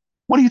at it,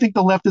 what do you think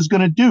the left is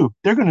going to do?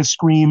 They're going to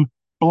scream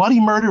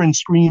bloody murder and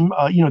scream,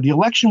 the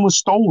election was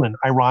stolen,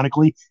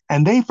 ironically,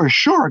 and they for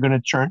sure are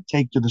going to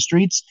take to the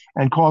streets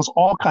and cause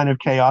all kind of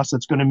chaos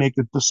that's going to make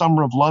the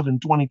summer of love in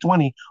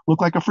 2020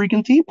 look like a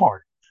freaking tea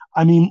party.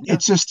 I mean,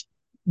 It's just,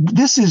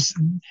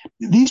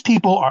 these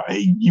people are,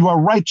 you are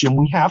right, Jim,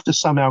 we have to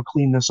somehow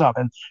clean this up.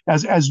 And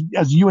as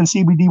you and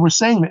CBD were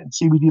saying, that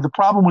CBD, the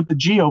problem with the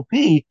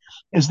GOP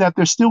is that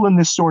they're still in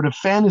this sort of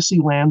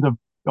fantasy land of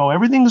Oh,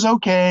 everything's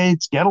okay.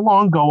 It's get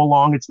along, go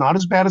along. It's not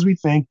as bad as we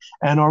think.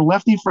 And our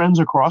lefty friends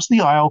across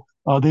the aisle,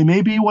 they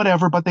may be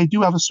whatever, but they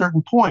do have a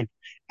certain point.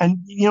 And,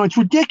 it's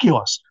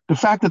ridiculous. The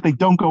fact that they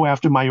don't go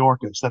after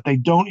Mayorkas, that they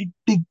don't,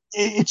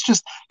 it's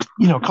just,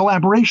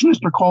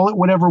 collaborationists, or call it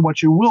whatever,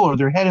 what you will, or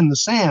their head in the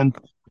sand.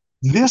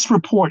 This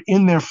report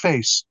in their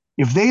face,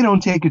 if they don't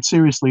take it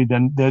seriously,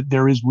 then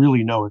there is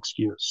really no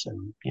excuse.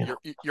 And,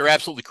 You're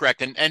absolutely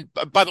correct. And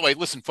by the way,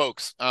 listen,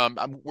 folks,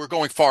 we're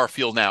going far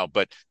afield now,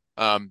 but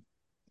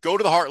go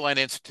to the Heartland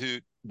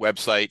Institute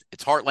website.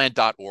 It's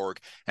heartland.org,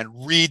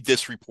 and read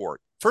this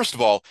report. First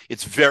of all,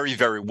 it's very,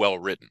 very well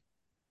written.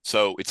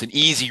 So it's an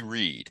easy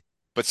read.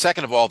 But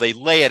second of all, they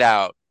lay it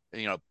out,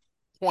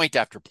 point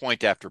after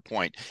point after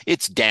point.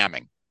 It's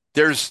damning.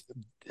 There's,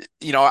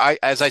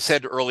 as I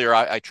said earlier,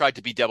 I tried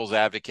to be devil's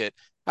advocate.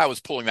 I was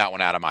pulling that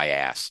one out of my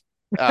ass.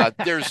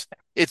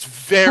 It's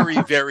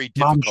very, very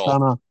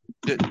difficult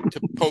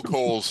to poke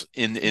holes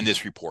in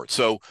this report.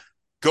 So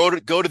go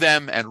to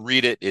them and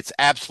read it. It's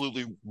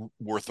absolutely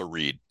worth a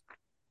read.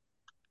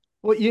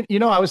 Well,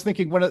 I was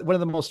thinking one of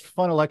the most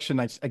fun election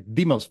nights,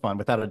 the most fun,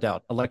 without a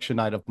doubt, election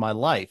night of my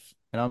life,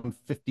 and I'm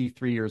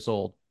 53 years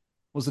old,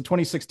 was the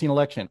 2016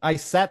 election. I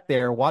sat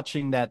there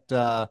watching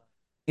that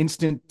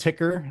instant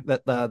ticker,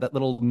 that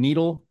little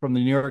needle from the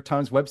New York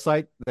Times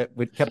website that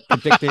would kept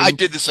predicting. I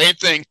did the same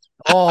thing.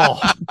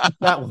 Oh,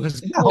 that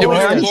was glorious. It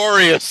was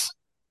glorious.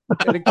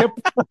 And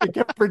it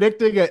kept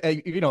predicting,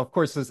 of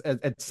course,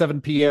 at 7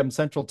 p.m.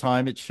 Central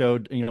Time, it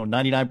showed,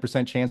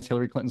 99% chance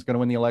Hillary Clinton's going to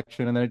win the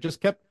election. And then it just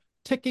kept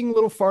ticking a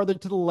little farther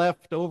to the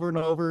left over and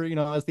over,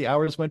 as the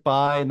hours went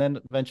by. And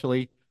then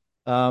eventually,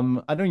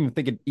 I don't even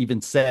think it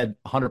even said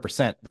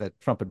 100%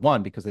 that Trump had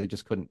won, because they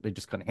just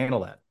couldn't handle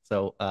that.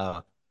 So,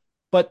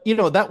 but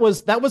that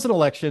was an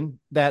election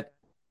that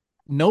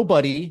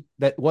nobody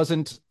that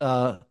wasn't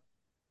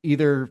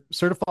either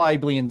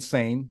certifiably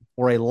insane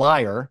or a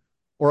liar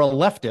or a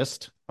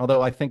leftist,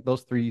 although I think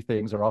those three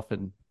things are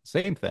often the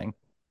same thing,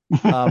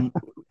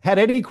 had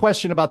any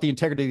question about the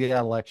integrity of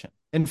that election.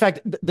 In fact,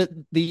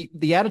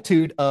 the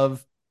attitude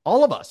of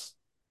all of us,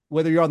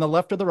 whether you're on the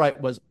left or the right,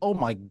 was, oh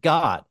my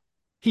God,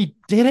 he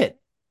did it.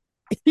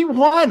 He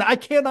won. I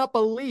cannot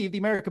believe the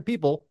American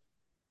people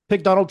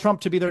picked Donald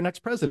Trump to be their next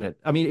president.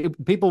 I mean,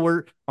 people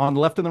were on the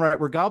left and the right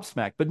were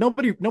gobsmacked, but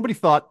nobody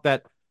thought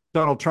that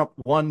Donald Trump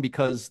won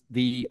because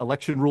the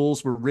election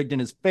rules were rigged in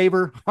his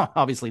favor.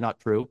 Obviously not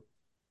true.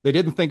 They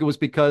didn't think it was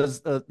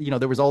because,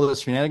 there was all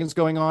this shenanigans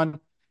going on.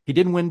 He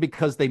didn't win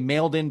because they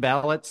mailed in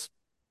ballots,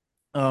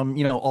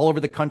 all over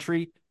the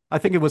country. I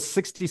think it was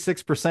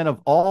 66% of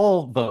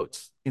all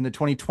votes in the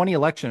 2020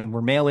 election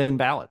were mail-in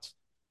ballots,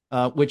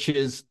 which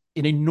is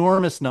an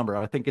enormous number.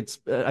 I think it's,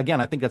 I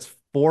think that's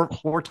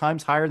four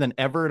times higher than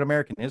ever in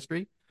American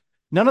history.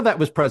 None of that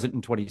was present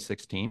in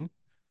 2016.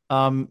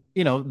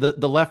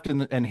 The left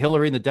and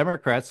Hillary and the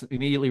Democrats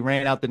immediately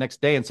ran out the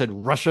next day and said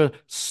Russia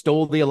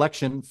stole the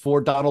election for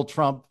Donald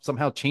Trump,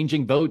 somehow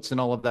changing votes and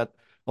all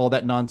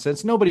that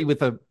nonsense. Nobody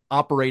with an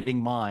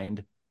operating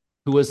mind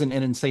who isn't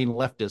an insane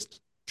leftist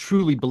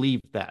truly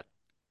believed that.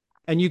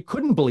 And you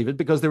couldn't believe it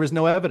because there was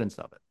no evidence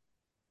of it.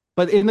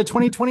 But in the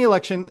 2020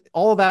 election,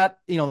 all that,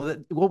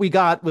 what we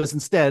got was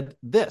instead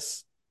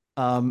this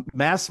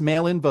mass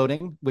mail-in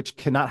voting, which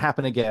cannot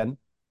happen again,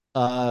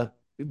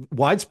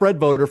 widespread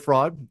voter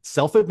fraud,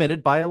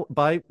 self-admitted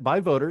by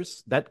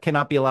voters, that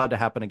cannot be allowed to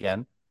happen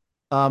again.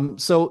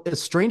 So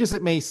as strange as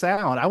it may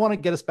sound, I want to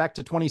get us back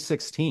to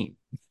 2016,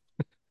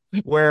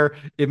 where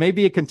it may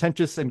be a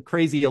contentious and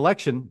crazy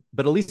election,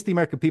 but at least the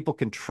American people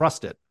can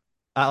trust it,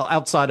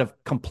 outside of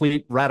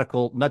complete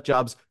radical nut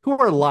jobs who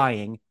are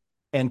lying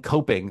and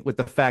coping with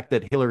the fact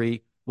that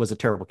Hillary was a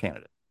terrible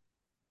candidate.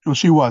 Well,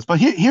 she was. But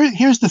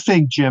here's the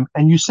thing, Jim,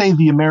 and you say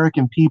the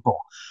American people.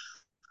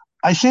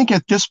 I think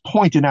at this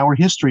point in our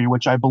history,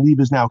 which I believe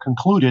is now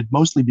concluded,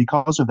 mostly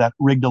because of that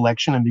rigged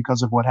election and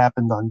because of what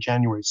happened on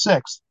January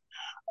 6th,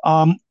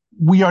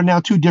 we are now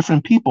two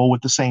different people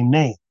with the same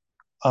name.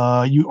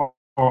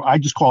 Or I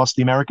just call us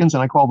the Americans,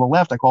 and I call the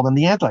left, I call them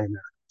the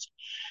anti-Americans.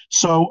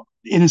 So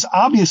it is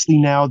obviously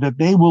now that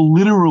they will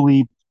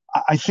literally,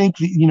 I think,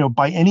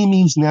 by any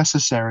means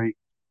necessary,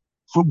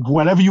 for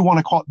whatever you want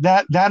to call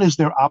it, that is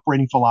their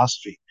operating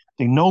philosophy.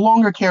 They no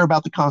longer care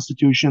about the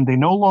Constitution. They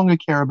no longer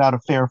care about a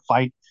fair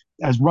fight.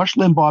 As Rush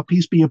Limbaugh,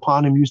 peace be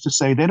upon him, used to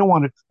say, they don't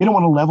want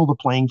to level the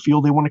playing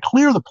field. They want to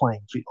clear the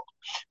playing field.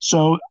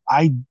 So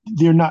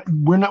we're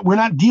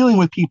not dealing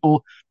with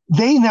people.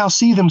 They now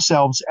see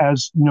themselves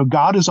as,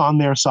 God is on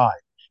their side.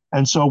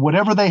 And so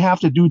whatever they have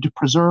to do to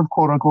preserve,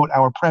 quote unquote,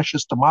 our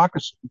precious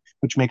democracy,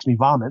 which makes me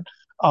vomit,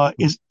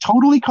 is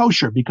totally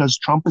kosher, because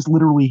Trump is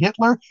literally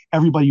Hitler.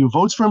 Everybody who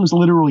votes for him is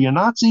literally a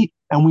Nazi,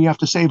 and we have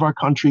to save our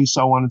country,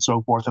 so on and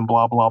so forth, and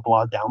blah, blah,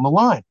 blah down the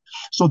line.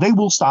 So they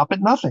will stop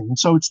at nothing. And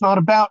so it's not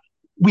about,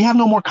 we have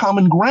no more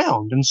common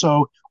ground. And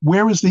so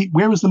where is the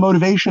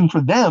motivation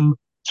for them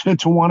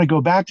to want to go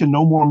back to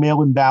no more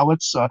mail-in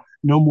ballots,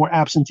 no more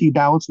absentee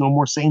ballots, no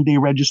more same-day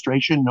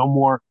registration, no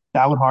more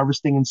ballot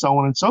harvesting, and so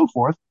on and so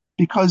forth,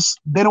 because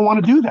they don't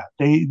want to do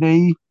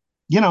that.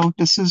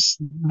 this is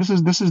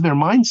their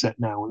mindset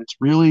now, and it's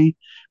really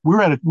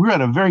we're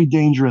at a very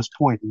dangerous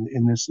point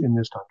in this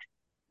country.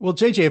 Well,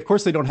 JJ, of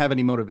course they don't have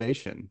any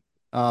motivation.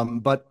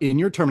 But in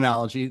your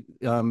terminology,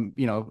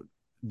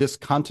 this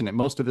continent,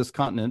 most of this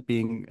continent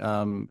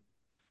being,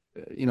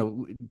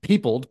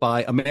 peopled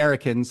by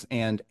Americans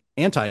and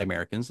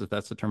anti-Americans, if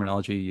that's the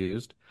terminology you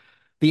used.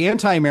 The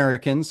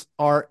anti-Americans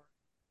are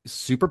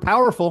super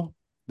powerful.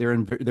 They're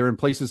in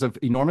places of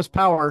enormous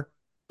power,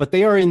 but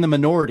they are in the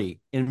minority,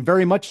 and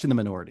very much in the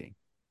minority.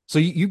 So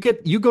you go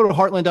to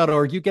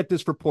heartland.org, you get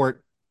this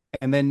report,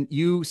 and then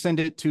you send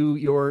it to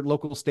your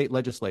local state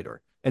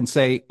legislator and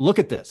say, look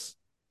at this.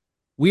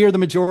 We are the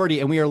majority,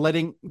 and we are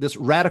letting this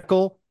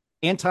radical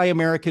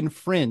anti-American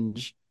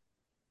fringe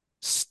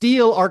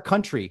steal our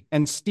country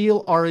and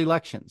steal our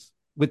elections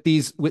with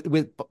these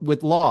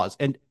with laws.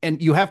 And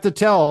you have to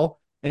tell,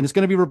 and it's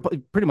going to be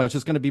pretty much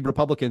it's going to be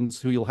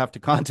Republicans who you'll have to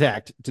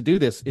contact to do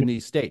this in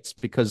these states,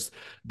 because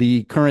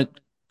the current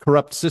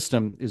corrupt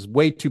system is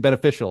way too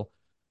beneficial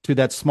to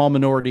that small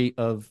minority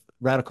of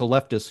radical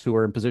leftists who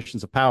are in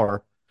positions of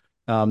power,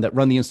 that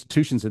run the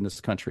institutions in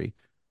this country.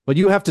 But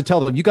you have to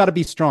tell them, you got to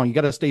be strong. You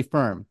got to stay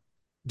firm.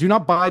 Do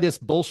not buy this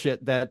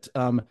bullshit that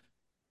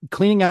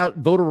cleaning out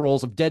voter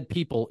rolls of dead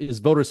people is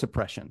voter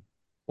suppression,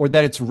 or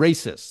that it's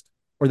racist,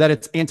 or that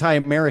it's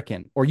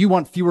anti-American, or you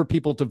want fewer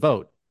people to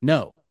vote.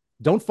 No,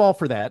 don't fall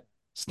for that.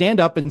 Stand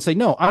up and say,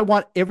 no, I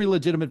want every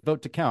legitimate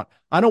vote to count.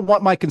 I don't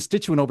want my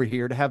constituent over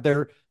here to have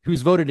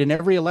who's voted in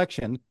every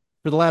election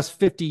for the last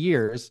 50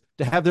 years,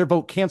 to have their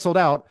vote canceled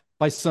out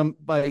by some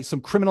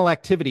criminal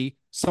activity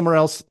somewhere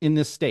else in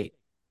this state.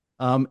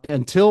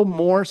 Until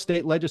more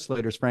state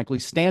legislators, frankly,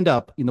 stand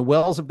up in the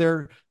wells of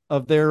their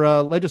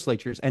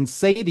legislatures and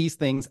say these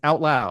things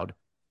out loud,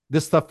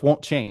 this stuff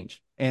won't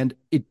change. And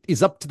it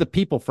is up to the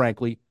people,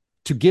 frankly,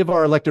 to give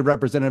our elected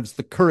representatives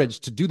the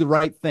courage to do the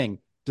right thing,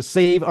 to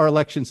save our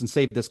elections and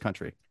save this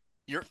country.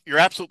 You're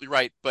absolutely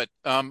right, but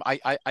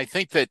I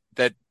think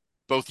that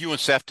both you and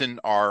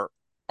Sefton are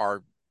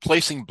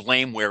placing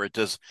blame where it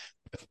does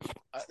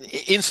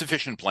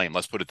insufficient blame.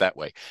 Let's put it that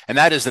way, and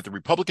that is that the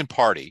Republican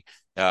Party,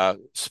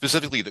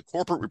 specifically the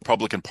corporate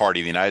Republican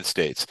Party of the United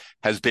States,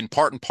 has been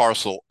part and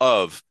parcel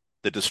of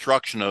the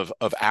destruction of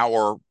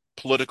our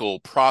political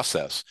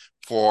process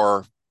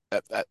for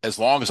as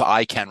long as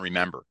I can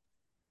remember.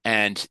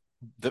 And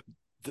the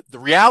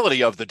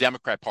reality of the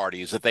Democrat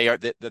Party is that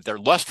that their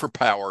lust for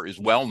power is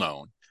well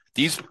known.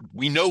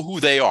 We know who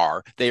they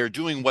are. They are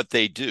doing what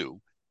they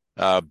do.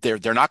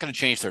 They're not going to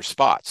change their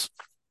spots.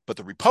 But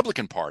the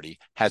Republican Party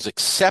has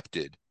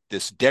accepted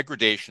this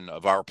degradation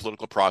of our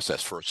political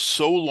process for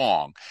so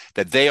long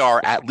that they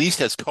are at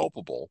least as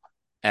culpable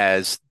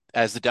as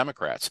the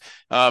Democrats.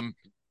 And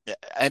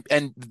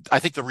I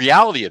think the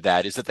reality of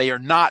that is that they are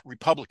not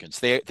Republicans.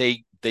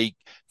 They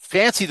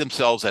fancy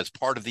themselves as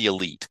part of the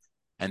elite,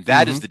 and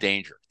that is the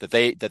danger, that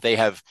they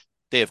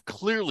have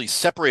clearly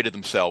separated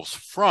themselves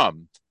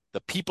from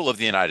the people of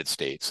the United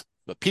States,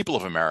 the people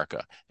of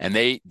America, and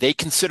they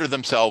consider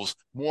themselves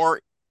more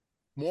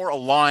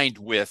aligned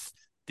with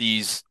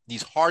these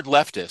hard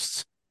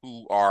leftists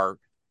who are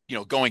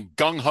going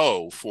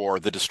gung-ho for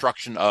the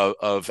destruction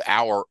of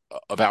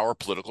our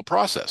political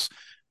process.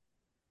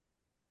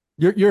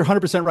 You're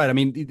 100% right. I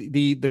mean,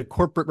 the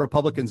corporate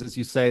Republicans, as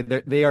you say,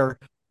 they are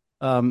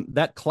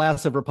that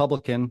class of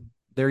Republican.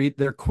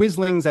 They're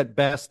quislings at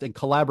best and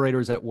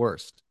collaborators at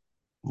worst.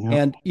 Yeah.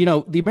 And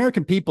the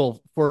American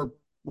people for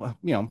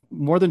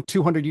more than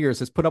 200 years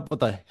has put up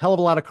with a hell of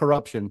a lot of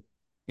corruption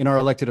in our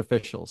elected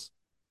officials.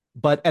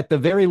 But at the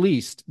very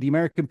least, the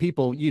American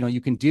people,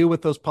 you can deal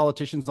with those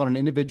politicians on an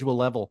individual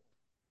level.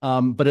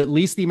 But at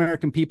least the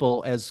American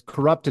people, as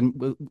corrupt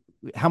and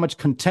how much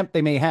contempt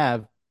they may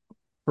have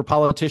for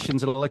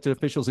politicians and elected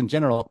officials in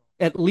general,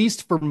 at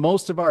least for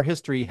most of our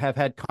history, have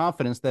had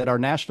confidence that our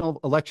national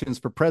elections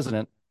for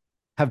president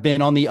have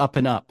been on the up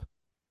and up.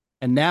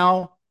 And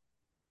now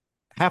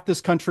half this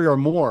country or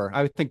more,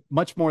 I would think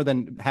much more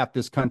than half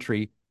this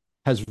country,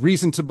 has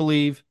reason to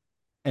believe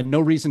and no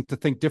reason to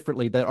think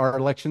differently that our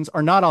elections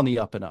are not on the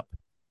up and up.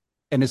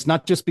 And it's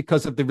not just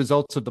because of the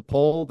results of the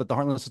poll that the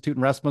Heartland Institute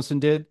and Rasmussen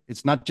did.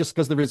 It's not just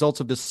because of the results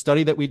of this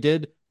study that we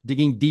did,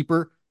 digging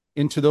deeper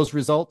into those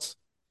results.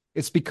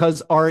 It's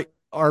because our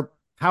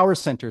power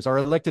centers, our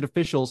elected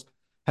officials,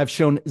 have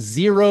shown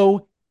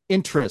zero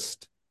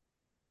interest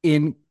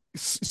in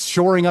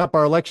shoring up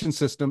our election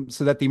system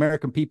so that the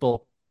American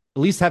people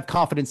at least have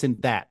confidence in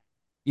that.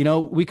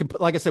 We could,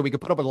 like I said, we could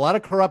put up with a lot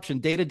of corruption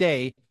day to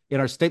day in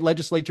our state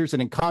legislatures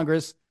and in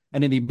Congress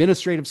and in the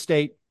administrative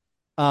state,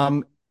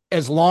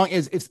 as long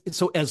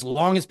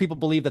as people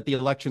believe that the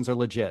elections are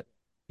legit,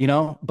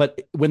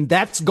 But when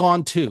that's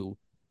gone too,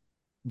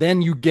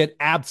 then you get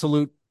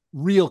absolute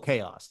real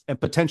chaos and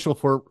potential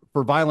for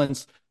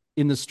violence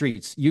in the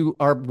streets. You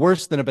are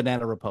worse than a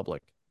banana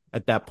republic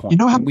at that point.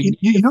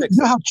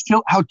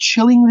 How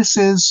chilling this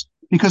is,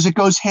 because it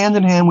goes hand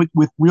in hand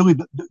with really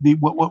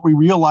what we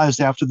realized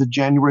after the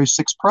January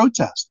 6th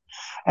protest.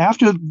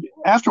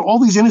 After all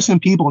these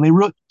innocent people,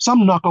 and some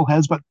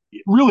knuckleheads, but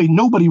really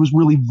nobody was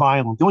really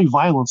violent. The only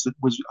violence that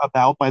was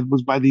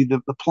by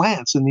the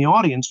plants in the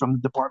audience from the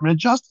Department of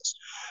Justice.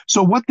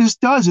 So what this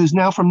does is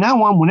now from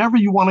now on, whenever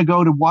you want to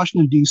go to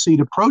Washington D.C.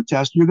 to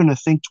protest, you're going to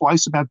think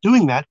twice about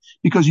doing that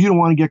because you don't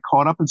want to get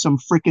caught up in some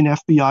freaking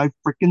FBI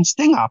freaking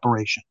sting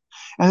operation.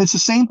 And it's the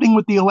same thing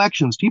with the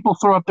elections. People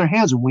throw up their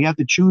hands when we have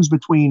to choose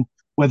between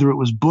whether it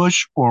was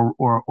Bush or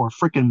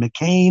frickin'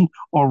 McCain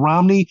or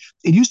Romney.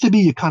 It used to be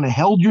you kind of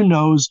held your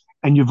nose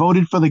and you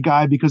voted for the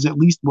guy because at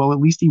least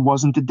he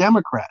wasn't a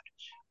Democrat.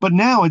 But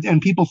now,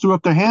 and people threw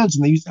up their hands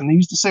and they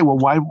used to say, well,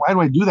 why do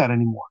I do that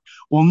anymore?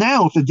 Well,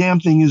 now if the damn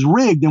thing is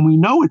rigged and we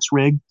know it's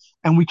rigged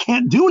and we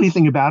can't do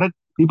anything about it,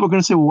 people are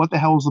going to say, well, what the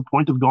hell is the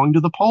point of going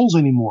to the polls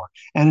anymore?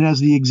 And it has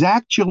the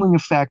exact chilling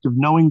effect of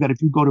knowing that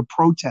if you go to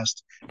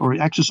protest or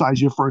exercise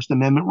your First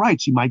Amendment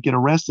rights, you might get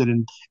arrested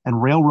and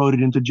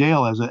railroaded into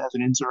jail as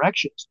an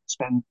insurrectionist,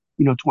 spend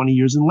 20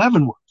 years in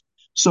Leavenworth.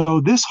 So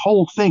this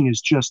whole thing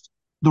is just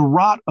the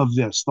rot of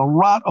this, the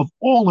rot of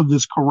all of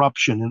this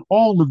corruption and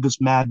all of this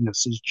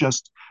madness is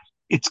just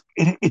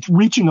it's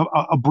reaching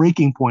a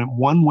breaking point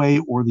one way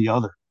or the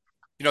other.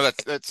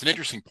 That's an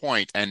interesting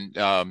point, and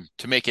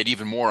to make it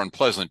even more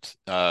unpleasant,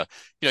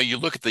 you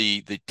look at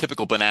the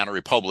typical banana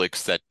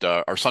republics that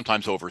are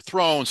sometimes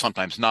overthrown,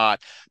 sometimes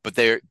not, but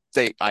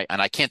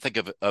I can't think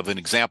of an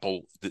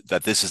example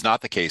that this is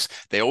not the case.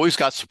 They always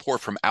got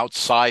support from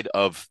outside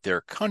of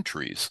their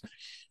countries,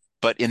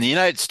 but in the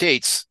United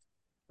States,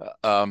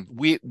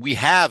 we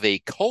have a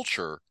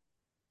culture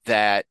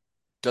that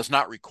does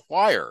not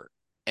require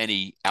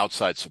any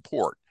outside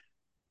support.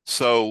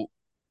 So,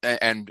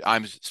 and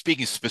I'm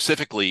speaking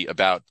specifically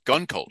about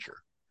gun culture.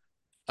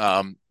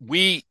 A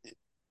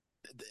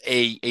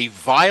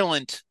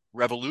violent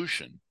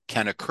revolution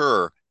can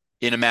occur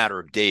in a matter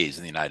of days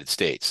in the United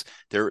States.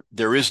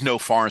 There is no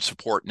foreign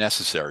support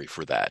necessary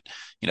for that.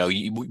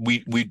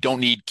 We don't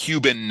need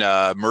Cuban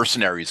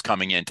mercenaries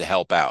coming in to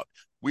help out.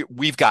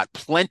 We've got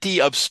plenty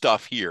of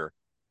stuff here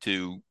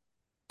to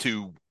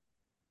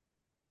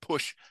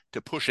push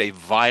a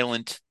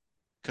violent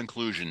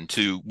conclusion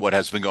to what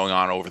has been going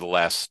on over the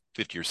last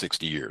 50 or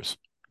 60 years.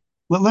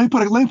 Let me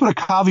put a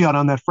caveat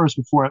on that first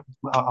before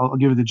I'll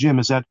give it to Jim.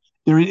 Is that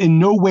there in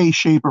no way,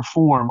 shape, or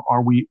form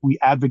are we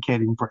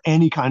advocating for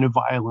any kind of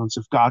violence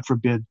if God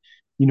forbid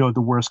the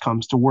worst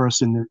comes to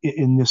worse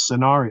in this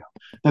scenario.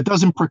 That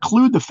doesn't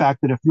preclude the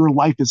fact that if your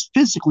life is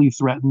physically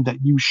threatened, that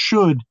you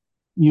should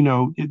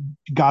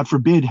God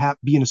forbid,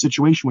 be in a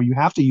situation where you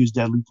have to use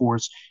deadly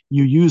force,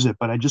 you use it.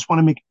 But I just want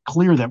to make it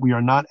clear that we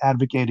are not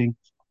advocating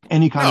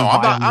any kind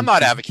of violence. I'm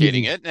not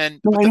advocating it. But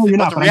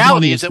the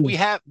reality is that we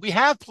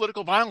have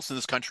political violence in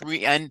this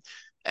country, and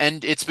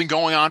it's been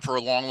going on for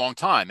a long, long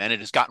time, and it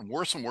has gotten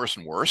worse and worse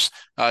and worse.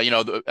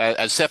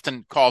 As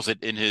Sefton calls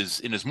it in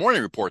his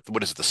morning report,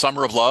 what is it, the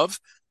Summer of Love?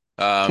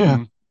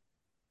 And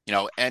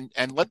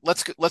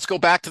let's go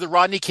back to the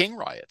Rodney King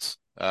riots.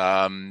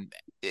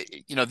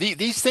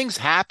 These things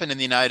happen in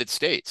the United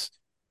States,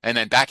 and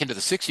then back into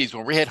the 60s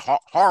when we had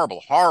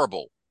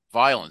horrible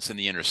violence in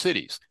the inner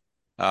cities.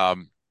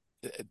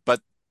 But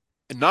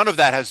none of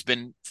that has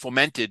been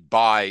fomented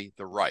by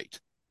the right.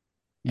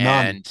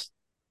 None. And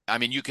I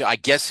mean, you can, I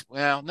guess,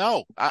 well,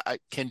 no,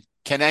 can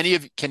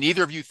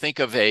either of you think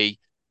of a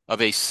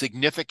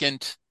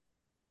significant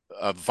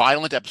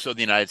violent episode in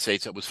the United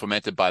States that was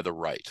fomented by the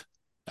right?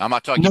 I'm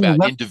not talking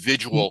about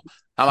individual.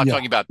 I'm not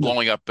talking about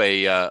blowing up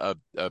a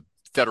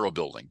federal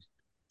building.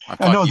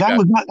 No, that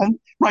was not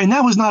right. And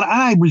that was not.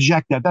 I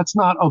reject that. That's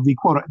not of the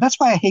quote. That's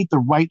why I hate the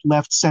right,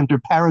 left, center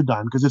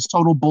paradigm, because it's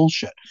total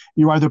bullshit.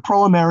 You're either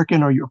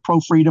pro-American or you're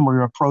pro-freedom or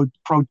you're a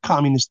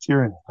pro-communist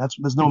tyranny.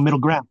 There's no middle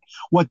ground.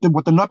 What the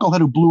knucklehead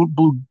who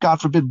blew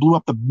God forbid blew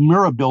up the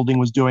Murrah building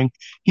was doing,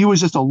 he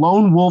was just a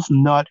lone wolf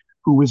nut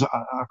who was a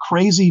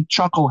crazy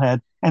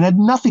chucklehead and had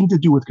nothing to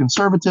do with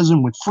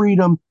conservatism, with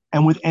freedom,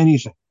 and with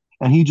anything.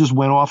 And he just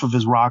went off of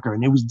his rocker,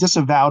 and it was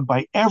disavowed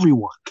by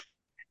everyone.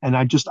 And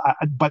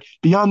but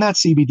beyond that,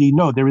 CBD,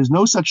 no, there is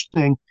no such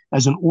thing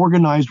as an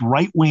organized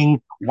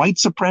right-wing, white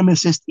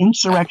supremacist,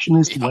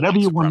 insurrectionist, whatever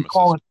you want to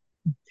call it.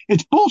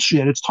 It's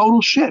bullshit. It's total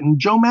shit. And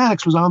Joe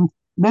Maddox was on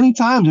many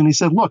times, and he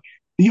said, look,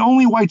 the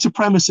only white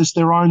supremacists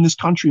there are in this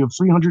country of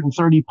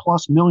 330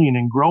 plus million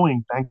and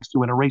growing thanks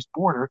to an erased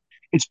border,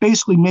 it's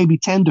basically maybe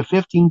 10 to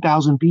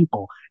 15,000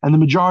 people. And the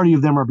majority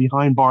of them are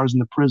behind bars in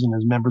the prison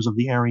as members of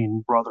the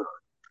Aryan Brotherhood.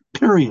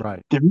 Period.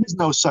 Right. There is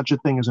no such a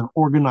thing as an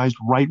organized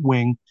right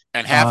wing.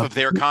 And half of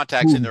their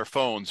contacts in their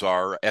phones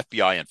are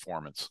FBI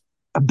informants.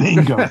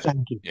 Bingo.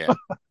 Thank you. Yeah.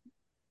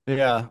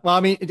 Yeah. Well, I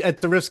mean,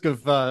 at the risk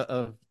of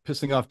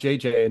pissing off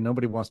JJ, and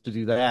nobody wants to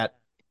do that.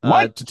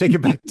 To take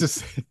it back to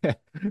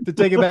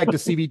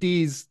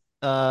CBD's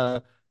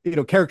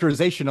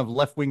characterization of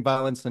left-wing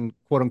violence and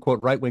quote unquote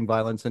right-wing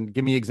violence, and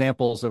give me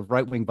examples of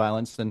right-wing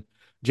violence. And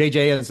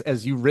JJ,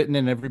 as you've written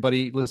and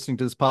everybody listening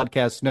to this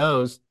podcast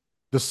knows,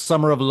 the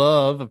Summer of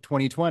Love of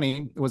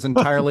 2020 was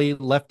entirely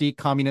lefty,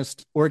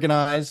 communist,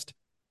 organized,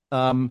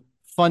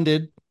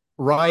 funded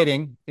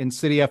rioting in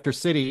city after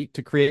city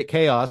to create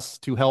chaos,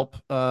 to help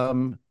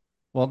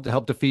Well, to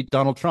help defeat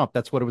Donald Trump.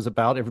 That's what it was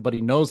about.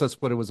 Everybody knows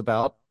that's what it was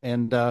about.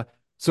 And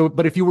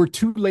but if you were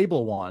to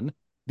label one,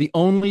 the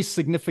only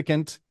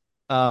significant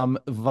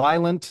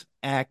violent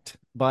act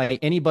by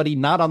anybody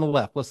not on the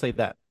left, let's say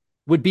that,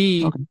 would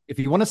be, Okay. if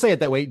you want to say it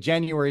that way,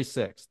 January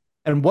 6th.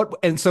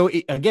 And so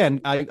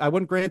again, I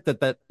wouldn't grant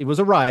that it was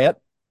a riot,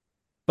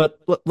 but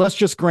let's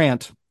just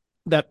grant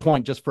that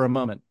point just for a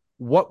moment.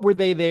 What were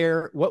they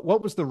there?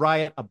 What was the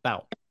riot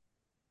about?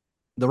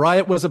 The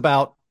riot was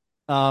about,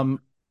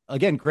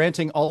 again,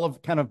 granting all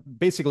of kind of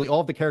basically all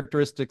of the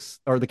characteristics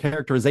or the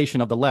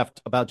characterization of the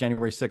left about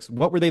January 6th.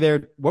 What were they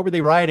there? What were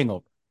they rioting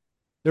over?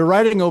 They're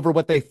rioting over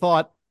what they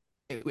thought,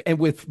 and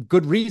with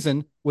good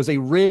reason, was a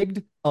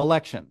rigged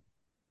election.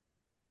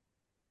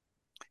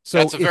 So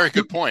that's a very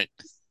good point.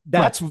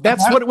 That's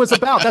what it was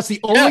about. That's the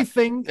only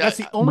thing. Yeah. That's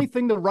the only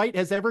thing the right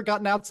has ever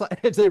gotten outside.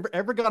 Has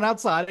ever gone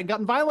outside and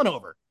gotten violent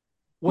over.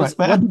 Was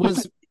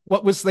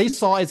what was they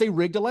saw as a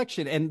rigged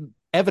election, and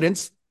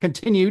evidence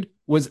continued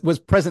was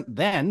present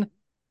then,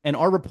 and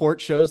our report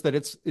shows that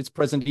it's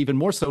present even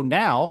more so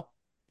now,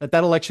 that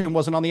election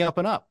wasn't on the up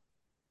and up.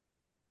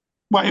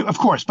 Well, of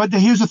course, but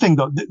here's the thing,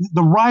 though: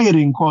 the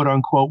rioting, quote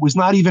unquote, was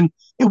not even.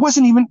 It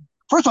wasn't even.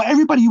 First of all,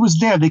 everybody who was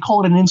there, they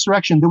call it an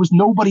insurrection. There was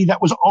nobody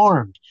that was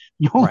armed.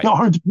 The only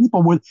armed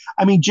people were.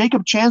 I mean,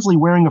 Jacob Chansley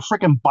wearing a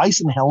freaking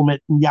bison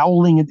helmet and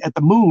yowling at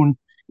the moon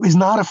is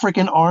not a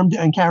freaking armed,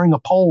 and carrying a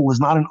pole is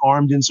not an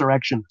armed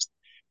insurrectionist.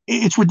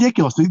 It's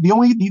ridiculous.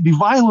 The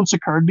violence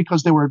occurred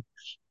because there were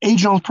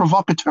agents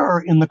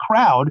provocateurs in the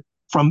crowd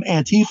from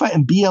Antifa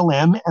and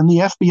BLM and the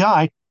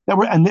FBI that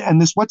were,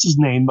 and this, what's his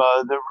name,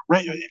 the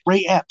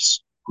Ray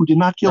Epps, who did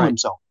not kill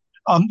himself.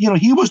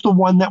 He was the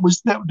one that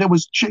was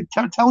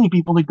telling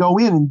people to go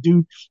in and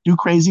do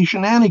crazy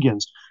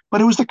shenanigans.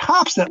 But it was the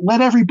cops that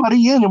let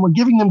everybody in and were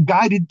giving them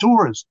guided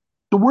tours.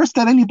 The worst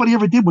that anybody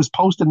ever did was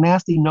post a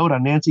nasty note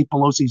on Nancy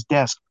Pelosi's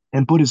desk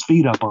and put his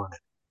feet up on it.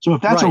 So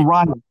if that's a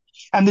riot,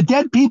 and the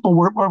dead people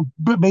were,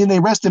 may they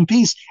rest in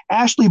peace,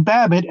 Ashley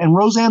Babbitt and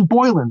Roseanne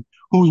Boylan,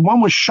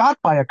 one was shot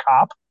by a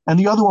cop and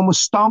the other one was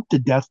stomped to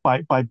death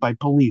by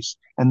police,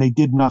 and they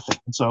did nothing.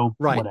 So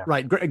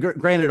whatever.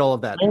 Granted all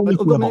of that.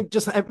 But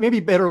just maybe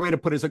a better way to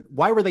put it is,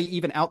 why were they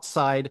even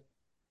outside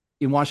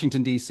in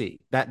Washington, D.C.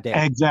 that day?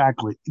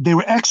 Exactly. They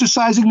were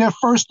exercising their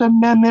First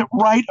Amendment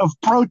right of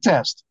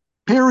protest,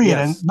 period.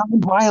 Yes.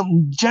 And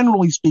nonviolent,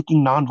 generally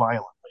speaking,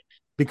 nonviolently.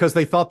 Because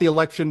they thought the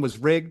election was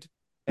rigged.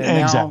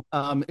 And now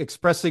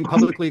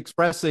publicly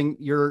expressing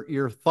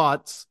your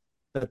thoughts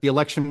that the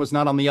election was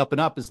not on the up and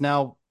up is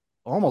now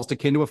almost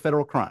akin to a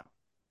federal crime.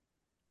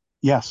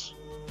 Yes.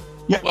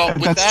 Yeah. Well,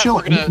 with that,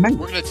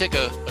 we're gonna take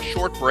a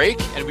short break,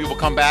 and we will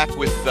come back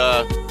with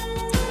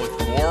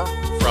more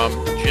from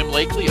Jim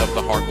Lakely of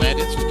the Heartland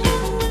Institute.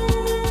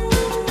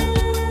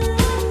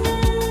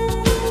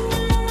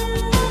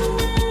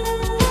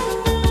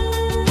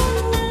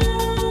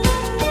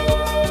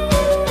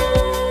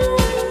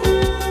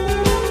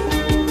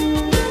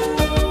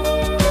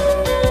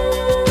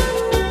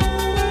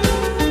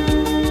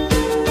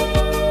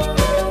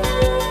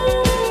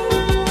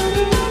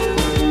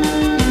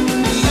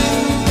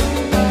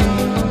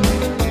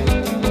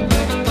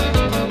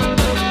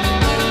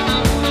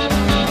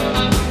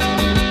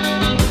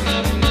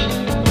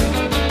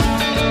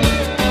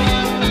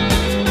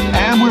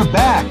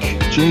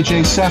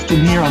 JJ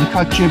Sefton here on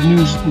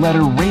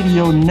CutJibNewsletter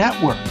Radio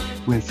Network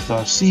with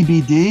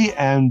CBD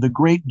and the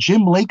great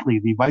Jim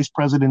Lakely, the Vice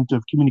President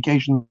of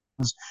Communications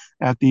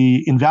at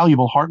the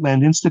invaluable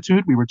Heartland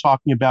Institute. We were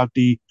talking about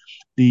the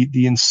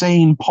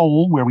insane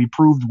poll where we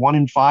proved 1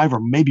 in 5 or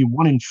maybe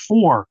 1 in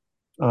 4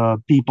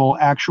 people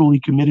actually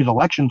committed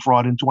election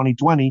fraud in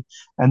 2020,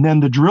 and then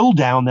the drill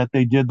down that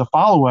they did, the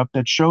follow up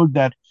that showed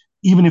that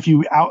even if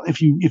you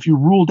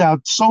ruled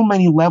out so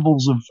many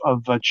levels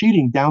of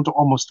cheating down to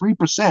almost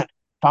 3%.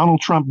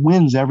 Donald Trump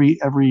wins every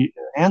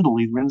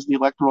handily, wins the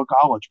Electoral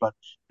College. But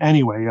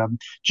anyway,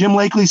 Jim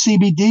Lakely,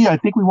 CBD, I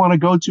think we want to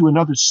go to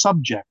another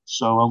subject,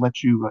 so I'll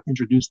let you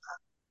introduce that.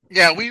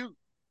 Yeah, we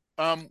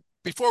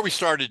before we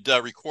started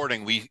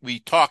recording, we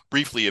talked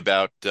briefly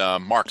about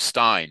Mark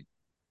Steyn,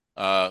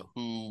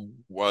 who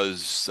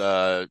was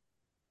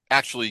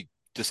actually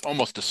just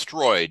almost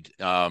destroyed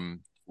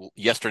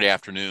yesterday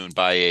afternoon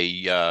by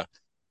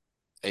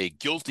a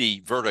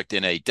guilty verdict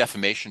in a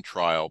defamation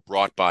trial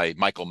brought by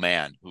Michael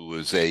Mann, who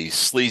was a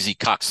sleazy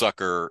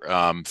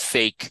cocksucker,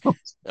 fake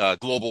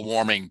global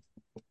warming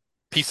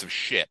piece of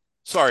shit.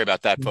 Sorry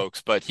about that,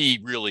 folks, but he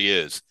really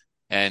is.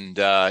 And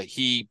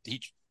he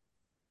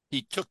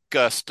took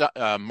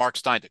Mark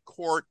Steyn to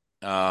court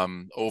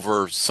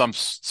over some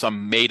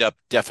made up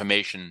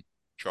defamation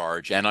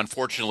charge, and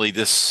unfortunately,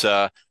 this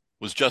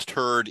was just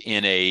heard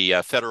in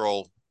a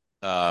federal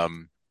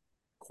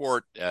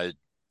court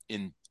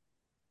in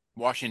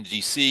Washington,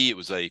 D.C. It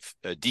was a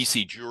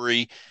D.C.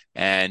 jury,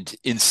 and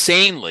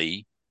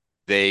insanely,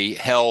 they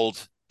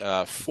held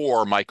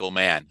for Michael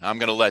Mann. I'm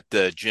going to let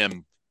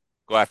Jim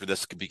go after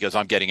this because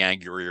I'm getting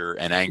angrier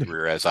and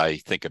angrier as I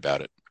think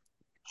about it.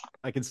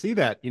 I can see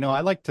that.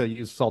 I like to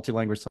use salty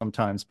language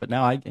sometimes, but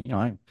now I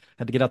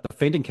had to get out the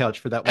fainting couch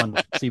for that one,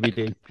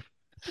 CBD.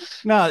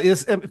 No, in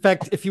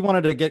fact, if you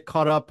wanted to get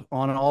caught up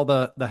on all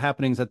the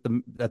happenings at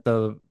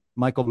the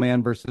Michael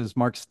Mann versus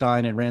Mark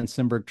Steyn and Rand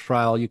Simberg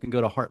trial, you can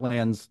go to the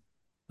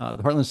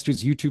Heartland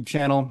Institute's YouTube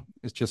channel.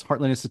 It's just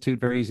Heartland Institute,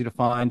 very easy to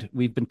find.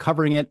 We've been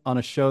covering it on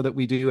a show that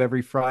we do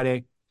every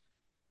Friday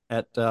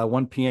at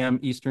 1 p.m.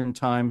 Eastern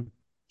time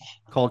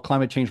called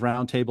Climate Change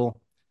Roundtable.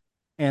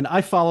 And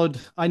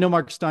I know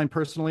Mark Steyn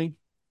personally,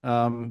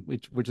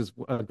 which is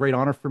a great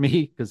honor for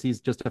me because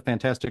he's just a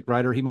fantastic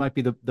writer. He might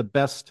be the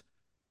best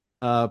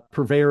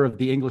purveyor of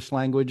the English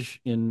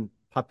language in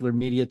popular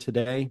media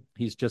today.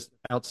 He's just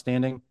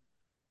outstanding.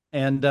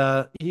 And,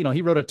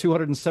 he wrote a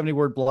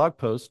 270-word blog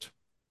post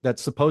that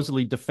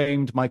supposedly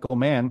defamed Michael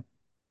Mann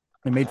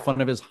and made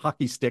fun of his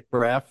hockey stick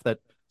graph that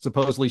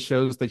supposedly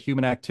shows that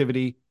human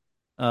activity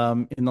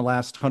in the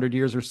last 100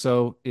 years or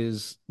so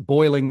is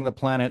boiling the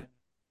planet.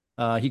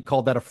 He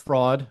called that a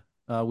fraud,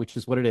 which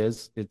is what it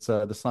is. It's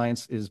the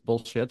science is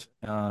bullshit.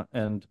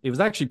 And it was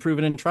actually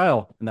proven in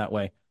trial in that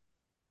way.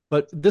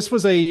 But this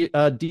was a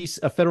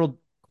federal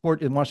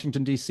court in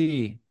Washington,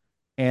 D.C.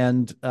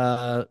 And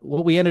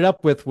what we ended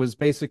up with was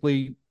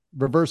basically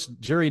reverse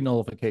jury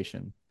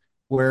nullification,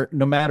 where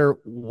no matter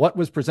what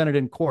was presented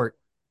in court,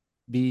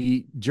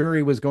 the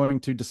jury was going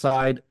to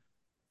decide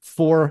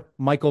for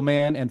Michael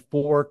Mann and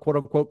for quote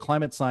unquote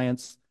climate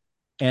science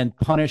and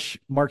punish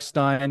Mark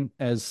Steyn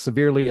as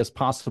severely as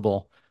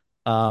possible.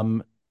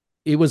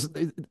 It was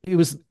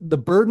the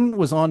burden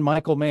was on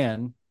Michael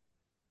Mann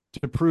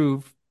to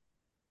prove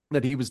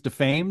that he was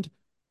defamed,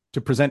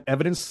 to present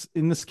evidence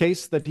in this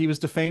case that he was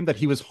defamed, that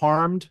he was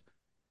harmed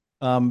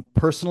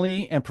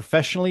personally and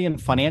professionally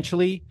and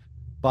financially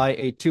by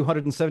a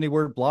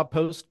 270-word blog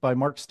post by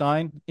Mark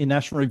Steyn in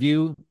National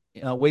Review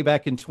way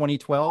back in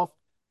 2012.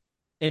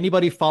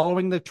 Anybody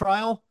following the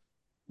trial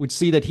would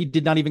see that he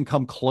did not even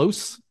come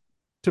close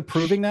to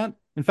proving that.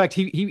 In fact,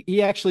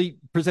 he actually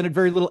presented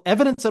very little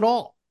evidence at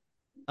all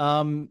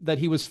that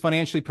he was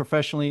financially,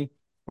 professionally,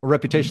 or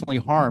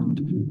reputationally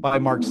harmed by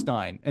Mark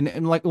Steyn.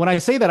 And like when I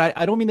say that,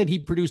 I don't mean that he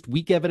produced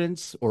weak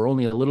evidence or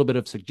only a little bit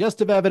of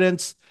suggestive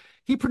evidence.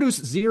 He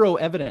produced zero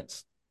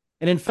evidence.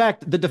 And in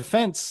fact, the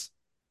defense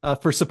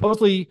for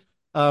supposedly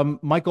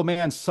Michael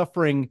Mann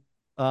suffering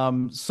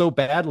so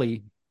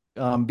badly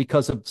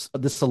because of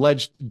this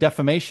alleged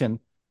defamation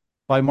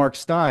by Mark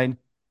Steyn,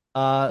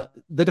 the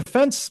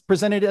defense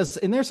presented as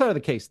in their side of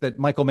the case that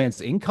Michael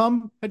Mann's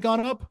income had gone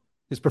up,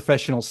 his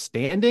professional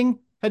standing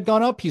had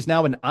gone up. He's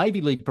now an Ivy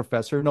League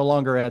professor, no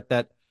longer at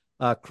that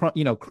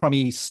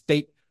crummy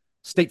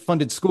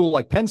state-funded school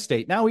like Penn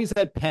State. Now he's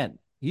at Penn.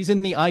 He's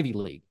in the Ivy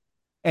League.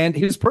 And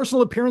his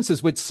personal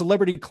appearances with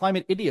celebrity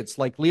climate idiots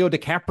like Leo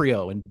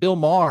DiCaprio and Bill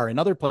Maher and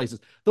other places,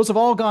 those have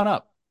all gone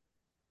up.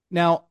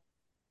 Now,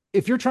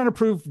 if you're trying to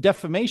prove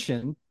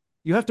defamation,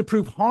 you have to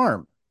prove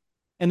harm.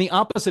 And the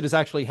opposite has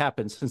actually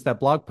happened since that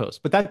blog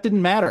post. But that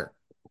didn't matter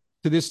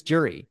to this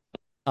jury.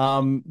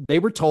 They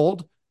were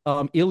told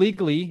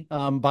illegally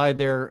by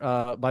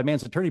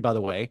Mann's attorney, by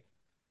the way,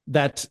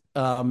 that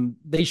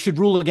they should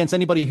rule against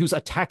anybody who's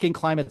attacking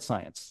climate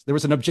science. There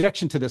was an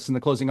objection to this in the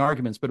closing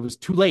arguments, but it was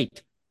too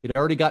late. It had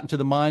already gotten to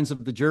the minds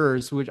of the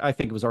jurors, which I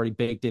think was already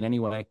baked in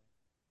anyway.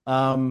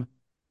 And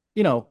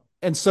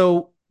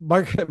so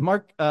Mark,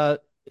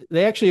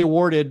 they actually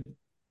awarded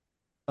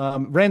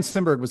Rand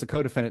Simberg was a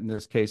co-defendant in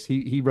this case.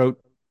 He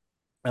wrote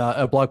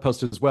a blog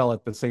post as well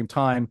at the same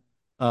time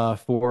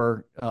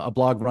for a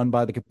blog run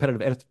by the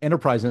Competitive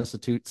Enterprise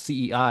Institute,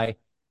 CEI.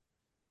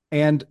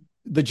 And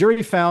the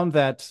jury found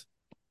that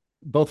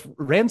both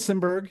Rand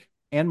Simberg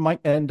and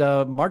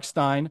Mark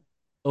Steyn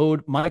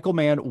owed Michael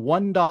Mann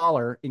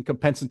 $1 in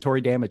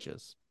compensatory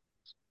damages,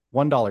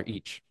 $1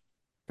 each.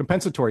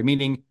 Compensatory,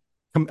 meaning,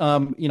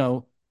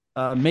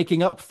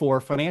 making up for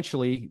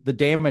financially the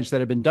damage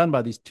that had been done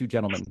by these two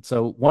gentlemen.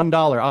 So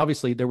 $1,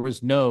 obviously, there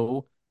was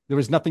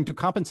nothing to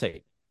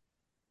compensate.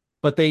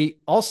 But they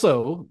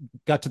also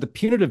got to the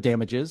punitive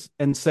damages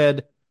and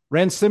said,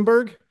 Rand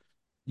Simberg,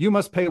 you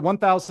must pay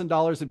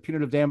 $1,000 in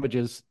punitive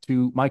damages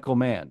to Michael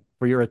Mann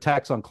for your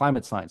attacks on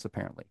climate science,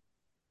 apparently.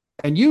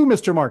 And you,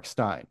 Mr. Mark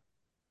Steyn,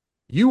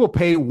 you will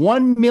pay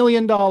 $1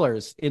 million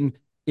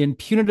in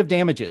punitive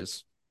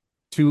damages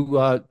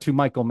to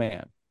Michael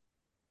Mann.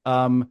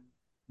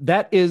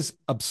 That is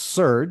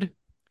absurd.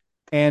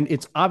 And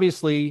it's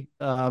obviously,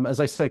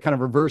 as I said, kind of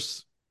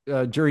reverse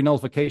jury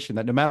nullification,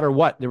 that no matter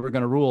what they were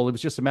going to rule, it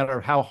was just a matter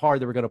of how hard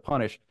they were going to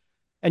punish.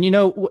 And,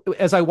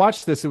 as I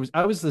watched this,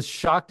 I was as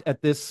shocked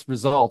at this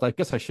result. I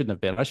guess I shouldn't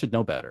have been. I should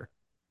know better.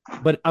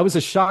 But I was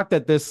as shocked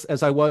at this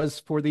as I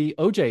was for the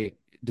OJ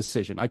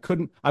decision.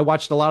 I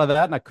watched a lot of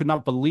that and I could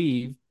not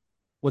believe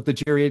what the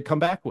jury had come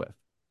back with.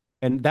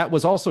 And that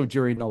was also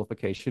jury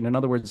nullification. In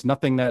other words,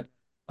 nothing that,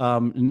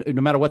 no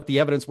matter what the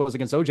evidence was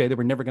against OJ, they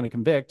were never going to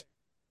convict.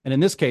 And in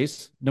this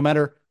case, no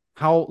matter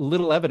how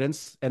little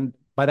evidence, and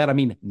by that I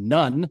mean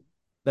none,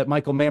 that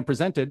Michael Mann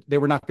presented, they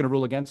were not going to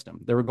rule against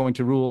him. They were going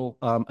to rule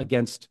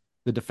against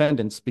the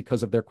defendants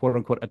because of their quote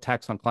unquote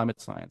attacks on climate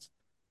science.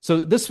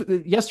 So this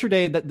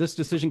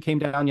decision came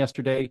down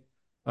yesterday,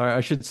 or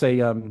I should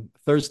say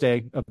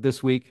Thursday of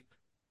this week.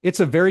 It's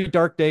a very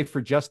dark day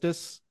for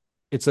justice.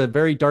 It's a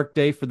very dark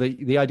day for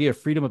the idea of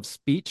freedom of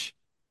speech.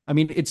 I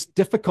mean, it's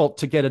difficult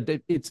to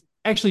get it's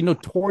actually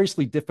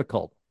notoriously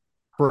difficult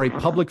for a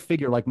public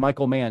figure like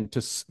Michael Mann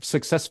to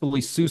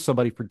successfully sue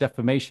somebody for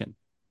defamation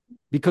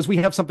because we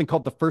have something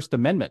called the First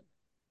Amendment.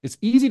 It's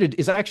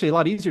actually a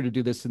lot easier to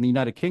do this in the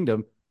United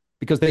Kingdom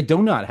because they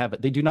do not have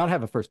it. They do not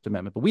have a First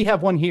Amendment, but we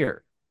have one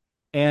here.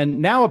 And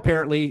now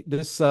apparently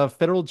this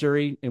federal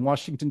jury in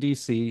Washington,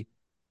 D.C.,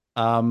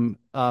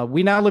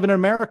 we now live in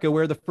America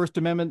where the First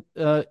Amendment,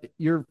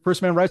 your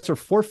First Amendment rights are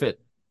forfeit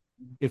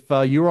if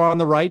you are on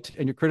the right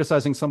and you're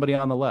criticizing somebody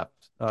on the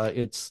left.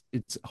 It's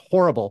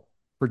horrible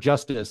for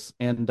justice,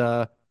 and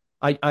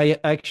I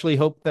actually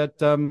hope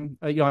that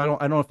I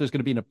don't know if there's going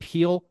to be an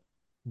appeal,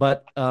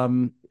 but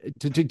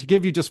to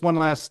give you just one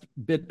last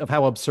bit of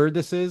how absurd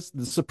this is,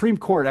 the Supreme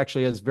Court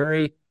actually has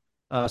very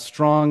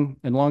strong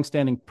and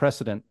longstanding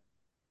precedent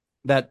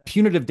that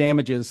punitive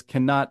damages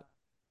cannot.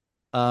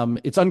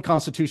 It's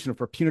unconstitutional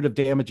for punitive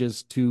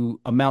damages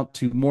to amount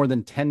to more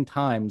than 10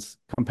 times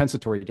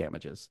compensatory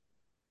damages.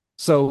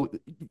 So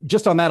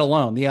just on that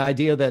alone, the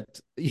idea that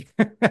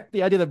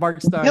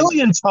Mark Steyn, a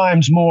million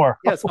times more.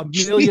 Yes, a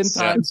million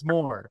times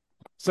more.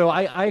 So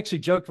I actually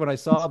joked when I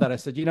saw that. I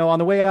said, on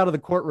the way out of the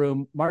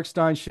courtroom, Mark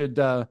Steyn should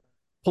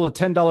pull a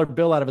 $10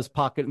 bill out of his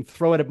pocket and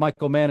throw it at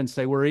Michael Mann and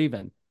say, "We're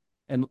even,"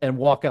 and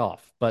walk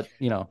off. But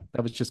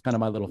that was just kind of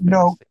my little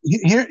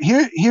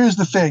fantasy. Here's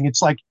the thing.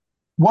 It's like,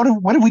 what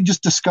have we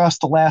just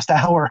discussed the last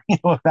hour?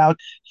 About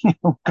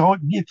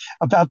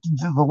about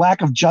the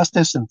lack of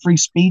justice and free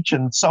speech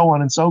and so on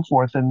and so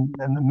forth, and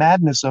the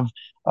madness of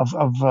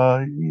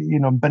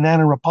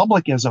banana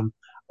republicanism.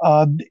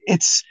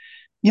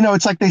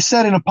 It's like they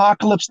said in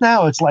Apocalypse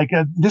Now. It's like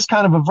this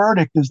kind of a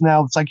verdict is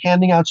now. It's like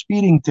handing out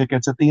speeding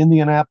tickets at the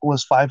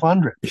Indianapolis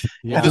 500.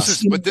 Yeah. This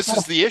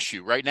is the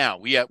issue right now.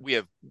 We have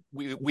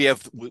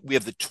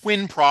the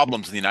twin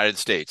problems in the United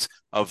States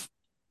of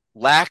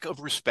lack of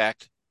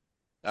respect.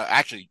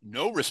 Actually,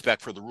 no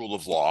respect for the rule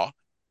of law,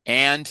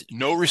 and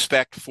no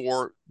respect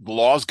for the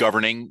laws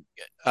governing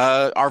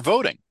our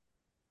voting.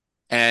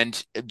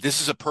 And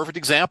this is a perfect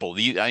example.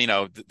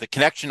 The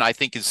connection, I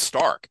think, is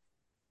stark,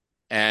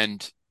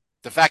 and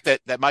the fact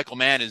that Michael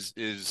Mann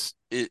has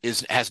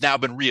now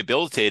been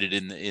rehabilitated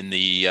in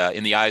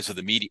the eyes of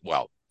the media.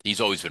 Well,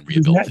 he's always been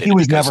rehabilitated.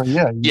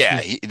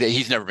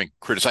 He's never been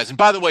criticized. And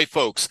by the way,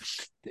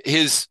 folks,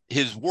 his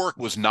work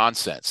was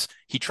nonsense.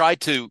 He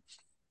tried to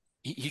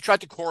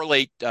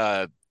correlate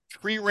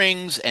tree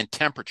rings and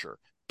temperature,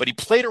 but he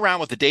played around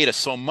with the data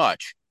so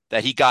much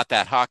that he got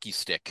that hockey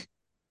stick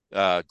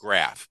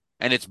graph,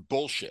 and it's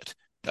bullshit.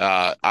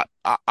 I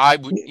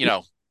would,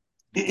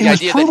 the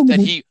idea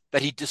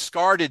that he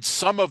discarded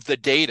some of the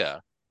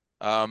data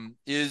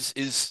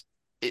is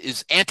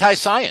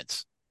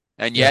anti-science,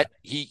 and yet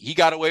he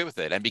got away with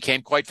it and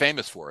became quite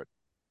famous for it.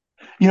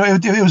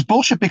 It was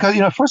bullshit because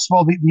first of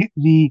all,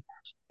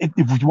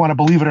 if you want to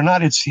believe it or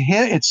not, it's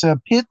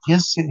Pitt,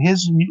 his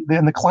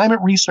and the climate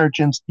research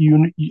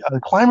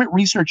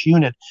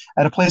unit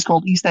at a place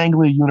called East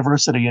Anglia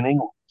University in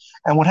England.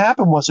 And what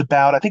happened was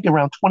about, I think,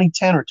 around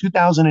 2010 or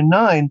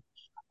 2009,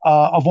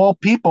 of all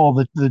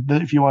people,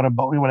 if you want to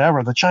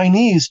whatever, the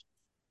Chinese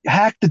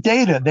hacked the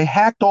data. They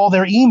hacked all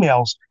their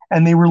emails,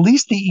 and they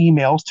released the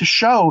emails to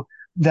show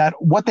that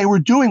what they were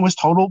doing was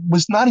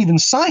not even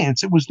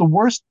science. It was the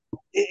worst.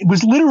 It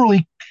was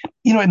literally,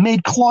 it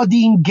made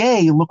Claudine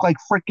Gay look like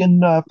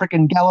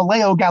frickin'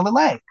 Galileo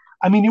Galilei.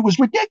 I mean, it was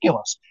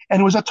ridiculous. And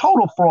it was a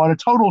total fraud, a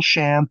total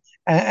sham,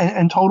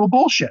 and total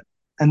bullshit.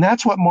 And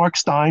that's what Mark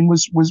Steyn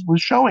was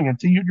showing. And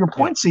to your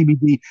point,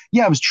 CBD,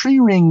 it was tree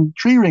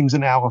rings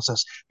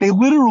analysis. They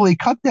literally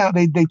cut down,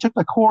 they took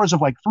the cores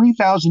of like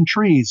 3,000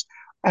 trees,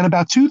 and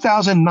about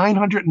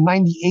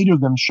 2,998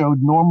 of them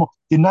showed normal,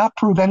 did not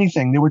prove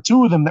anything. There were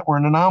 2 of them that were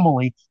an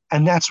anomaly,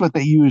 and that's what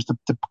they used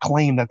to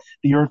claim that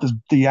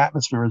the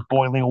atmosphere is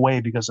boiling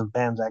away because of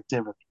Mann's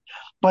activity.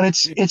 But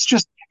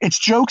it's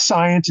joke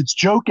science, it's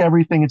joke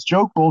everything, it's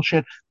joke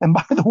bullshit. And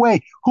by the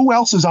way, who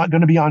else is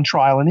going to be on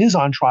trial and is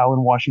on trial in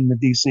Washington,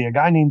 D.C.? A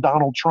guy named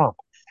Donald Trump.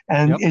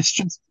 And It's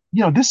just,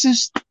 this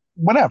is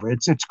whatever.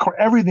 It's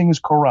everything is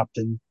corrupt,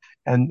 and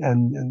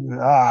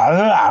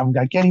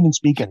I can't even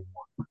speak anymore.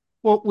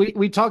 Well,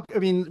 we talked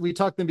in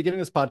the beginning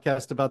of this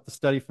podcast about the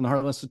study from the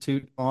Heartland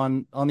Institute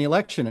on the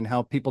election and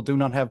how people do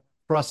not have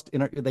trust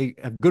they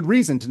have good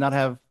reason to not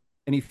have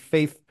any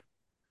faith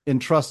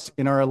and trust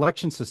in our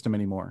election system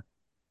anymore,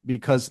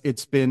 because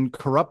it's been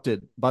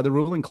corrupted by the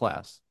ruling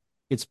class.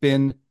 It's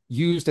been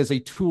used as a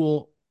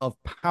tool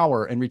of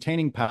power and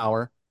retaining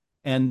power,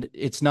 and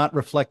it's not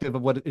reflective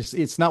of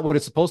it's not what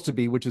it's supposed to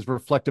be, which is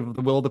reflective of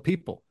the will of the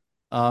people.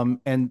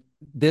 And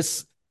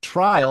this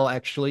trial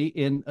actually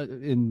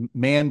in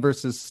Mann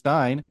versus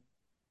Steyn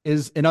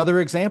is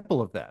another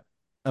example of that.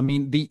 I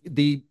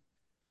mean,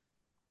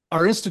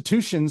 our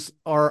institutions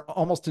are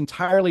almost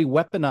entirely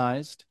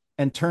weaponized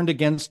and turned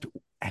against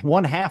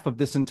one half of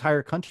this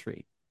entire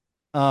country.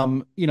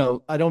 I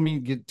don't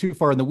mean to get too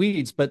far in the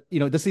weeds, but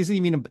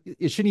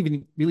it shouldn't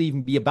even really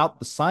be about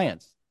the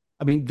science.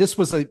 I mean, this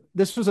was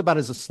about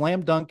as a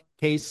slam dunk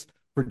case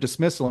for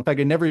dismissal. In fact,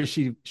 it never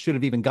should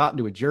have even gotten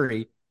to a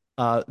jury.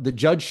 The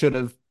judge should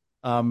have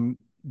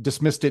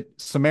dismissed it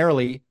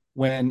summarily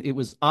when it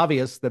was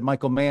obvious that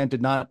Michael Mann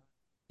did not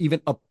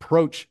even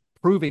approach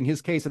proving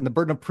his case, and the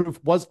burden of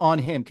proof was on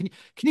him. Can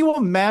you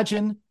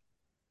imagine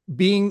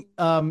being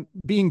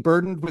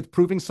burdened with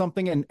proving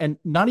something and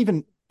not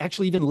even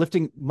actually even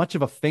lifting much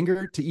of a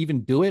finger to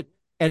even do it,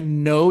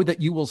 and know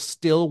that you will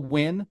still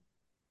win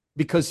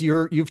because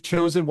you've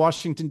chosen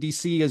Washington,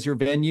 D.C. as your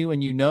venue,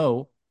 and you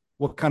know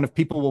what kind of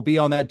people will be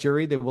on that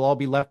jury? They will all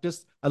be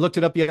leftists. I looked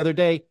it up the other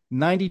day.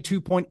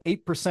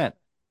 92.8%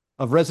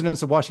 of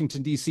residents of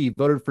Washington, D.C.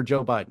 voted for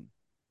Joe Biden.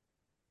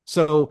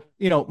 So,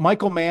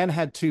 Michael Mann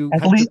had to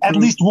at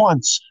least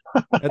once.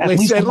 At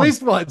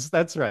least once.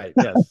 That's right.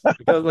 Yes.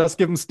 Let's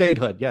give him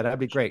statehood. Yeah, that'd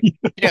be great.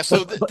 Yeah.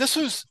 So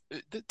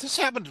this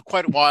happened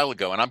quite a while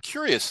ago, and I'm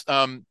curious.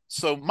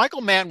 So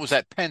Michael Mann was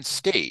at Penn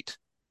State.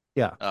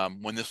 Yeah.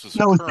 When this was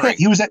occurring.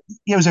 It was Pitt.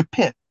 He was at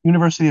Pitt,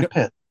 University of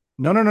Pitt.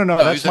 No.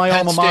 That's my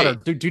alma mater.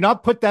 Do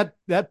not put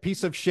that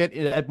piece of shit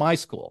at my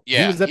school.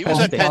 Yeah, he was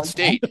at Penn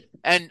State.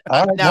 And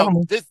now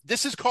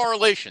this is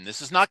correlation.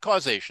 This is not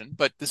causation,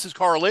 but this is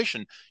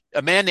correlation.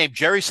 A man named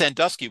Jerry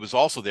Sandusky was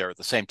also there at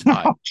the same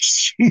time. Oh,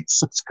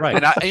 Jesus Christ!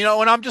 And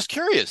and I'm just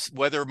curious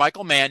whether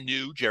Michael Mann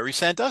knew Jerry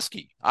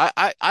Sandusky.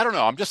 I don't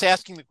know. I'm just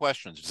asking the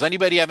questions. Does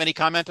anybody have any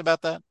comment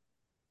about that?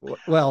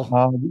 Well,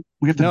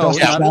 we have to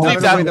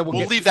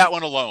we'll leave that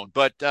one alone.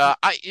 But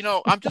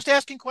I'm just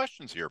asking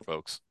questions here,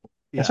 folks.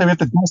 Yeah. So we have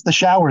to dust the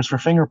showers for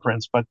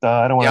fingerprints, but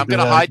I don't want to. I'm going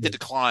to hide the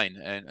decline.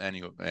 And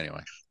anyway,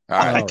 all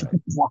right.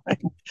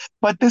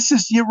 But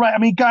you're right. I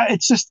mean, God,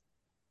 it's just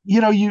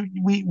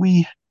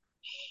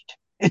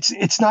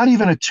it's not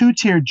even a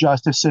two-tiered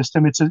justice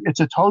system. It's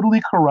a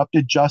totally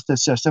corrupted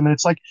justice system, and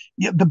it's like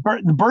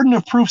the burden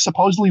of proof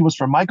supposedly was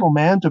for Michael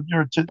Mann to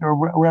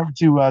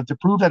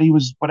prove that he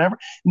was whatever.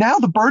 Now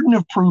the burden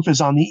of proof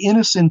is on the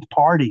innocent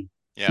party,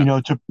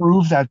 to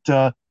prove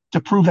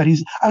that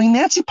he's. I mean,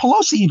 Nancy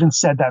Pelosi even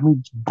said that. I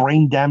mean,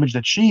 brain damage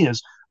that she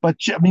is. But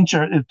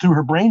through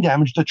her brain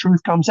damage, the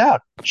truth comes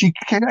out. She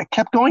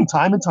kept going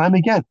time and time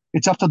again.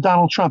 It's up to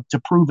Donald Trump to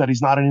prove that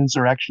he's not an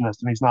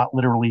insurrectionist and he's not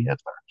literally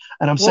Hitler.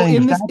 And I'm saying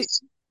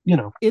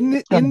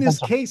in this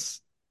case,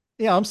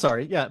 yeah, I'm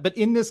sorry, yeah, but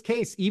in this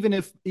case, even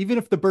if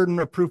the burden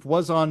of proof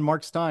was on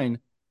Mark Steyn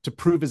to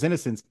prove his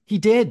innocence, he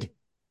did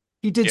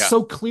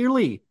so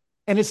clearly,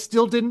 and it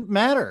still didn't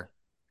matter,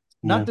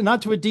 not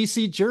to a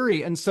DC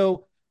jury, and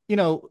so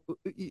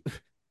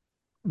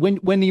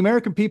When the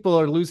American people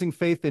are losing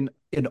faith in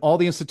all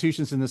the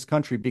institutions in this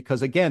country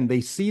because, again,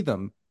 they see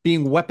them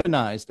being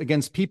weaponized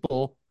against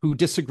people who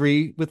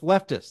disagree with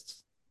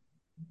leftists.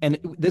 And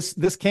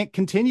this can't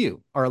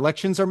continue. Our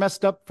elections are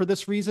messed up for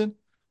this reason.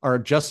 Our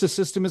justice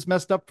system is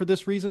messed up for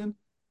this reason.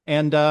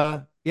 And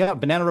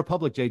Banana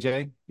Republic,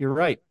 JJ, you're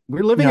right.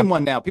 We're living in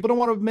one now. People don't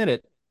want to admit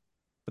it,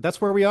 but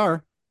that's where we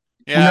are.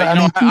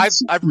 Yeah,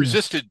 I've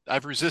resisted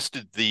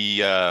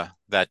the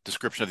that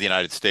description of the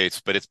United States,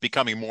 but it's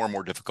becoming more and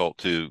more difficult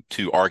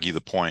to argue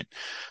the point.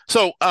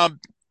 So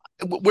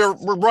we're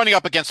running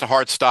up against a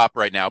hard stop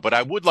right now, but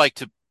I would like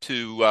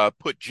to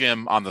put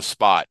Jim on the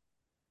spot.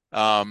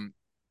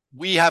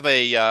 We have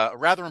a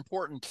rather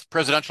important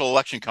presidential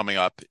election coming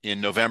up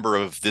in November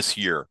of this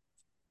year.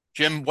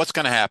 Jim, what's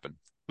going to happen?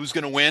 Who's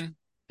going to win,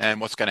 and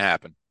what's going to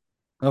happen?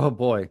 Oh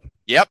boy.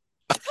 Yep.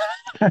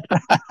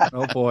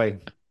 Oh boy.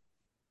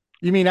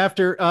 You mean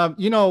after,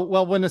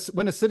 when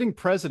a sitting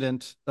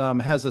president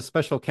has a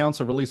special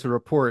counsel release a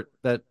report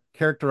that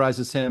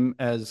characterizes him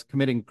as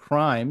committing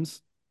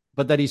crimes,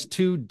 but that he's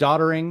too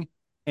doddering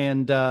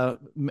and,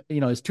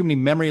 has too many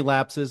memory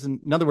lapses.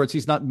 And in other words,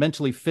 he's not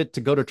mentally fit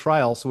to go to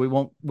trial, so we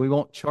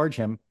won't charge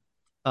him.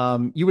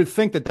 You would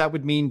think that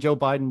would mean Joe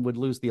Biden would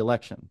lose the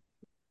election.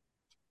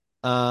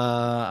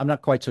 I'm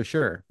not quite so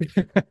sure.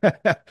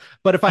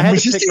 But if I had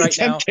to pick right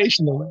now.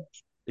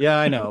 Yeah,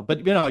 I know,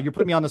 but you're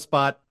putting me on the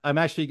spot. I'm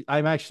actually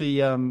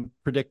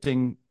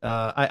predicting.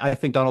 I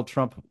think Donald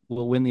Trump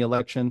will win the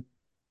election.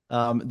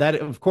 That,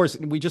 of course,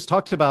 we just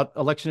talked about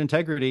election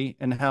integrity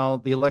and how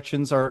the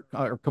elections are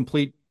a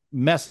complete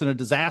mess and a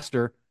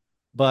disaster.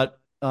 But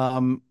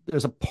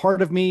there's a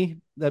part of me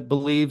that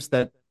believes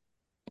that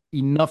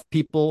enough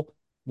people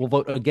will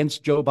vote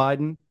against Joe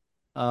Biden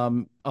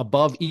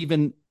above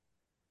even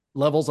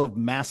levels of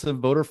massive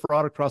voter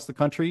fraud across the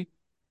country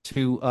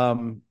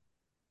to,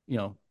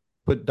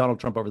 put Donald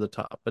Trump over the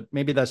top. But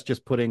maybe that's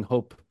just putting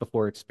hope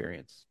before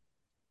experience.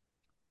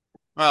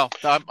 Well,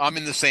 I'm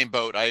in the same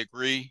boat. I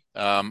agree.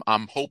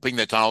 I'm hoping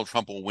that Donald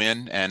Trump will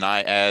win. And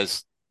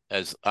as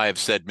I have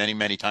said many,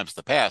 many times in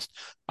the past,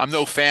 I'm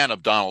no fan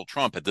of Donald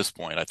Trump at this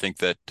point. I think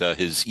that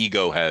his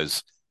ego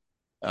has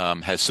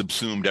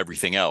subsumed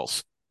everything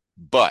else.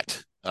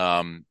 But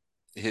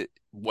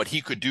what he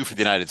could do for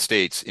the United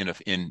States in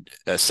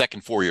a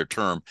second 4-year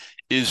term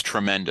is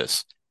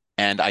tremendous.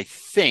 And I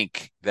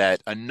think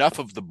that enough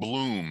of the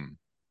bloom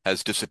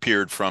has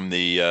disappeared from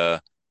the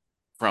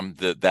from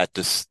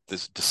this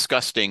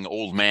disgusting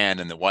old man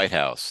in the White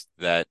House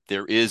that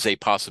there is a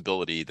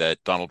possibility that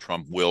Donald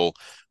Trump will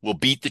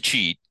beat the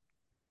cheat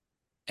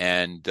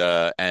and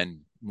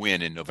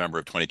win in November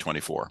of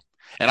 2024.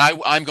 And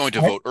I'm going to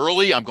vote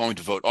early. I'm going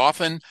to vote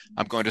often.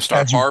 I'm going to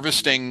start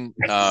harvesting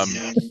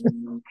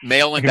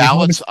mail-in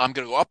ballots. I'm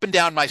going to go up and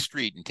down my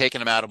street and taking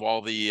them out of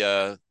all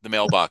the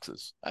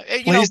mailboxes.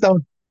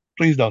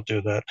 Please don't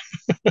do that.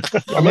 Let's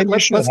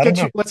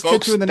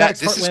get you in the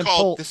next Heartland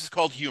poll. This is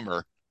called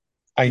humor.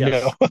 I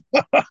know.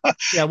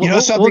 Yeah, we'll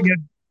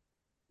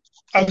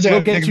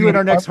get you in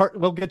our next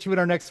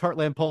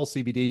Heartland poll,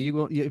 CBD.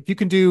 If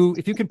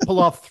you can pull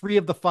off 3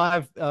 of the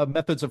 5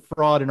 methods of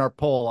fraud in our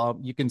poll,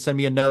 you can send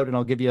me a note and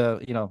I'll give you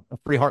a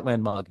free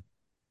Heartland mug.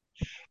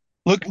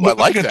 Look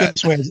at it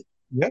this way.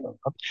 Yeah,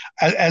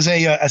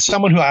 as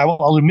someone who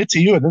I'll admit to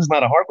you, and this is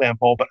not a Heartland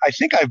poll, but I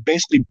think I've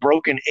basically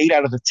broken 8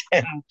 out of the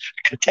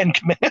 10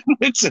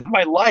 commandments in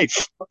my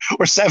life,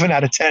 or 7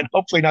 out of 10.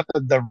 Hopefully not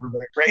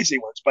the crazy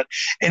ones, but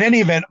in any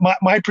event,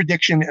 my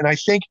prediction, and I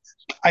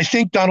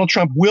think Donald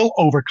Trump will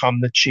overcome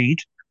the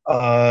cheat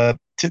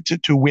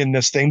to win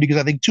this thing, because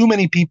I think too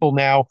many people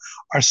now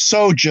are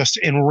so just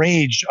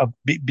enraged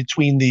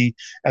between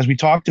as we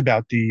talked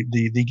about,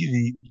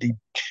 the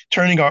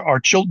turning our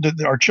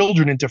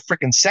children into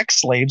frickin' sex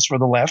slaves for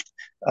the left,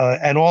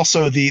 and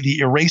also the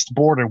erased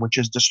border, which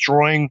is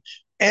destroying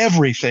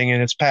everything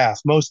in its path.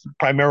 Most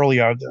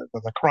primarily are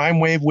the crime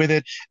wave with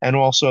it, and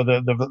also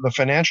the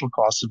financial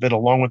costs of it,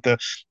 along with the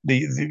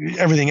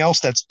everything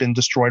else that's been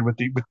destroyed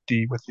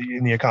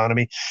in the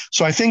economy.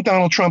 So I think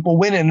Donald Trump will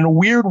win, and in a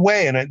weird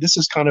way, and this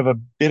is kind of a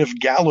bit of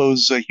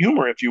gallows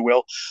humor, if you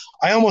will.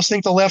 I almost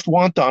think the left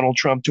want Donald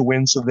Trump to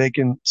win so they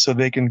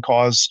can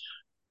cause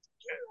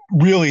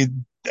really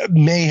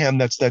mayhem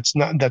that's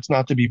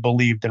not to be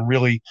believed, and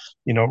really,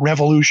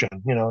 revolution,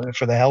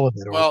 for the hell of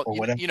it, or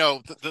whatever.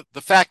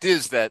 The fact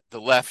is that the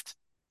left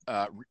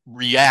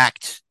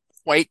react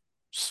quite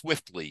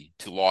swiftly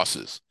to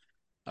losses.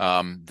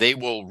 They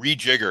will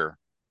rejigger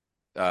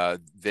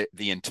the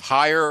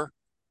entire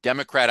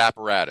Democrat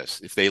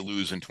apparatus if they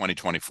lose in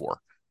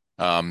 2024.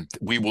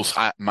 We will,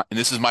 and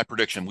this is my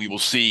prediction, we will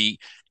see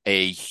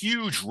a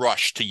huge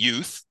rush to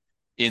youth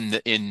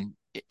in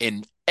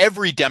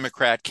every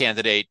Democrat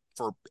candidate,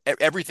 for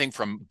everything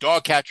from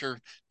dog catcher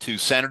to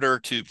senator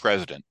to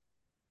president,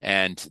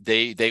 and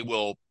they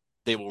will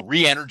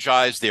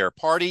re-energize their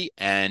party,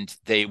 and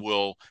they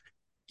will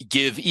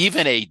give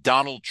even a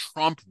Donald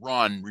Trump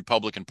run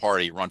Republican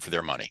Party a run for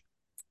their money.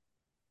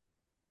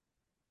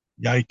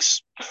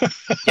 Yikes!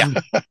 Yeah.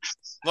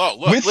 Look,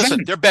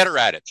 listen, they're better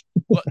at it.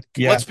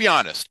 Let's be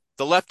honest.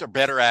 The left are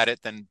better at it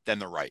than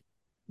the right.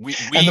 We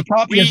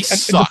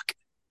suck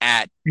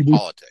at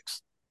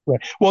politics. Right.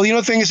 Well,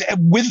 the thing is,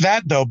 with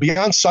that, though,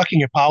 beyond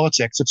sucking at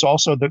politics, it's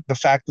also the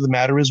fact of the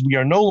matter is we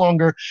are no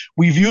longer,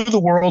 we view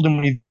the world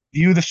and we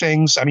view the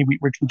things. I mean, we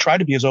try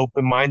to be as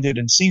open-minded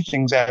and see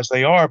things as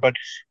they are, but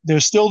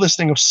there's still this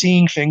thing of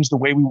seeing things the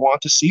way we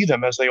want to see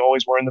them, as they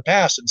always were in the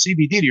past. And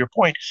CBD, to your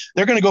point,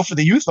 they're going to go for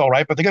the youth, all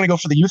right, but they're going to go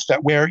for the youth that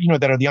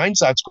are the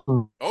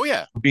Einsatzgruppen. Oh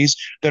yeah,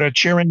 that are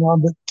cheering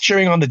on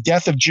the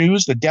death of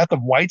Jews, the death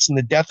of whites, and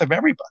the death of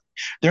everybody.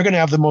 They're going to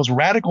have the most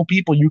radical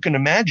people you can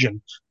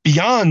imagine,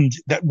 beyond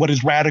that what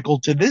is radical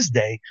to this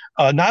day,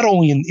 not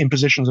only in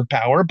positions of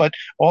power, but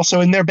also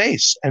in their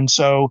base. And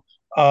so,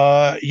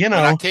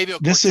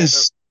 this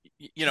is,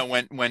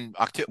 when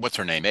what's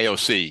her name?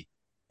 AOC.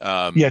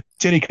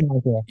 Titty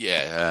Canada.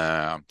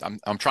 Yeah.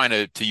 I'm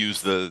trying to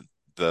use the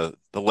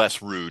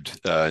less rude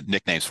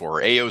nicknames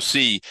for her.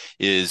 AOC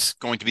is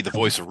going to be the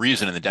voice of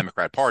reason in the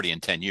Democrat Party in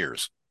 10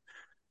 years.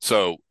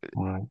 So,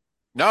 right.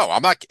 No,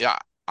 I'm not.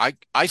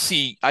 I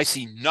see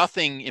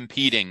nothing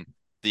impeding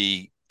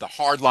the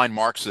hardline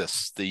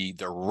Marxists, the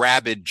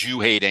rabid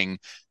Jew-hating,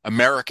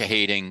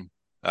 America-hating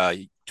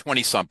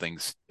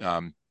 20-somethings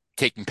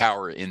taking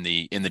power in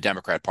the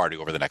Democrat Party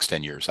over the next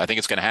 10 years. I think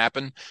it's going to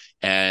happen,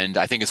 and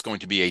I think it's going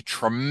to be a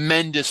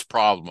tremendous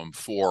problem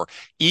for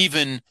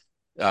even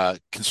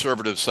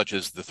conservatives such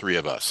as the 3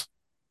 of us.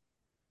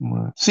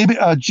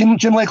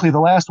 Jim Lakely, the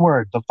last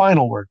word, the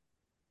final word.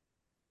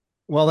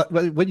 Well,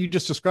 what you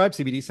just described,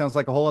 CBD, sounds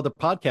like a whole other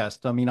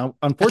podcast. I mean,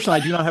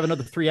 unfortunately, I do not have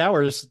another 3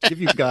 hours to give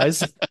you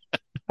guys.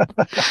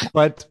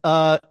 But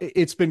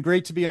it's been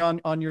great to be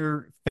on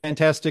your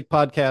fantastic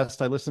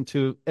podcast. I listen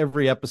to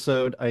every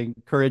episode. I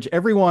encourage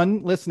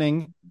everyone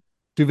listening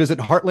to visit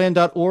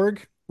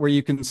heartland.org, where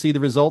you can see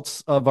the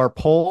results of our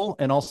poll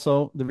and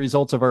also the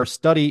results of our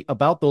study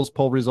about those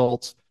poll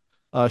results,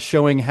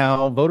 showing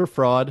how voter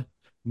fraud,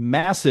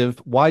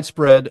 massive,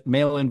 widespread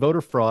mail-in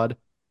voter fraud,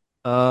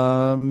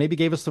 maybe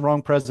gave us the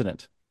wrong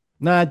president.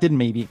 Nah, it didn't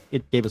maybe.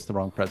 It gave us the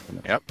wrong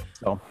president. Yep.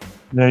 So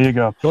there you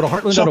go. Go to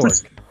heartland.org.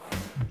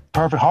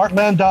 Perfect.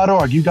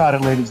 Heartland.org. You got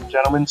it, ladies and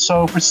gentlemen.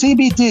 So for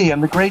CBD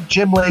and the great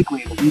Jim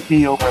Lakely, the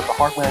VP over at the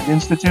Heartland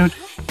Institute,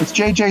 it's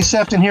JJ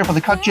Sefton here for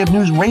the CutJib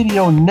News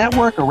Radio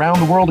Network, around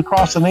the world,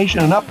 across the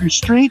nation, and up your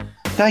street.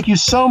 Thank you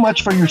so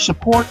much for your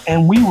support,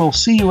 and we will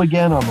see you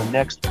again on the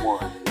next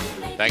one.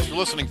 Thanks for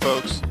listening,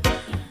 folks.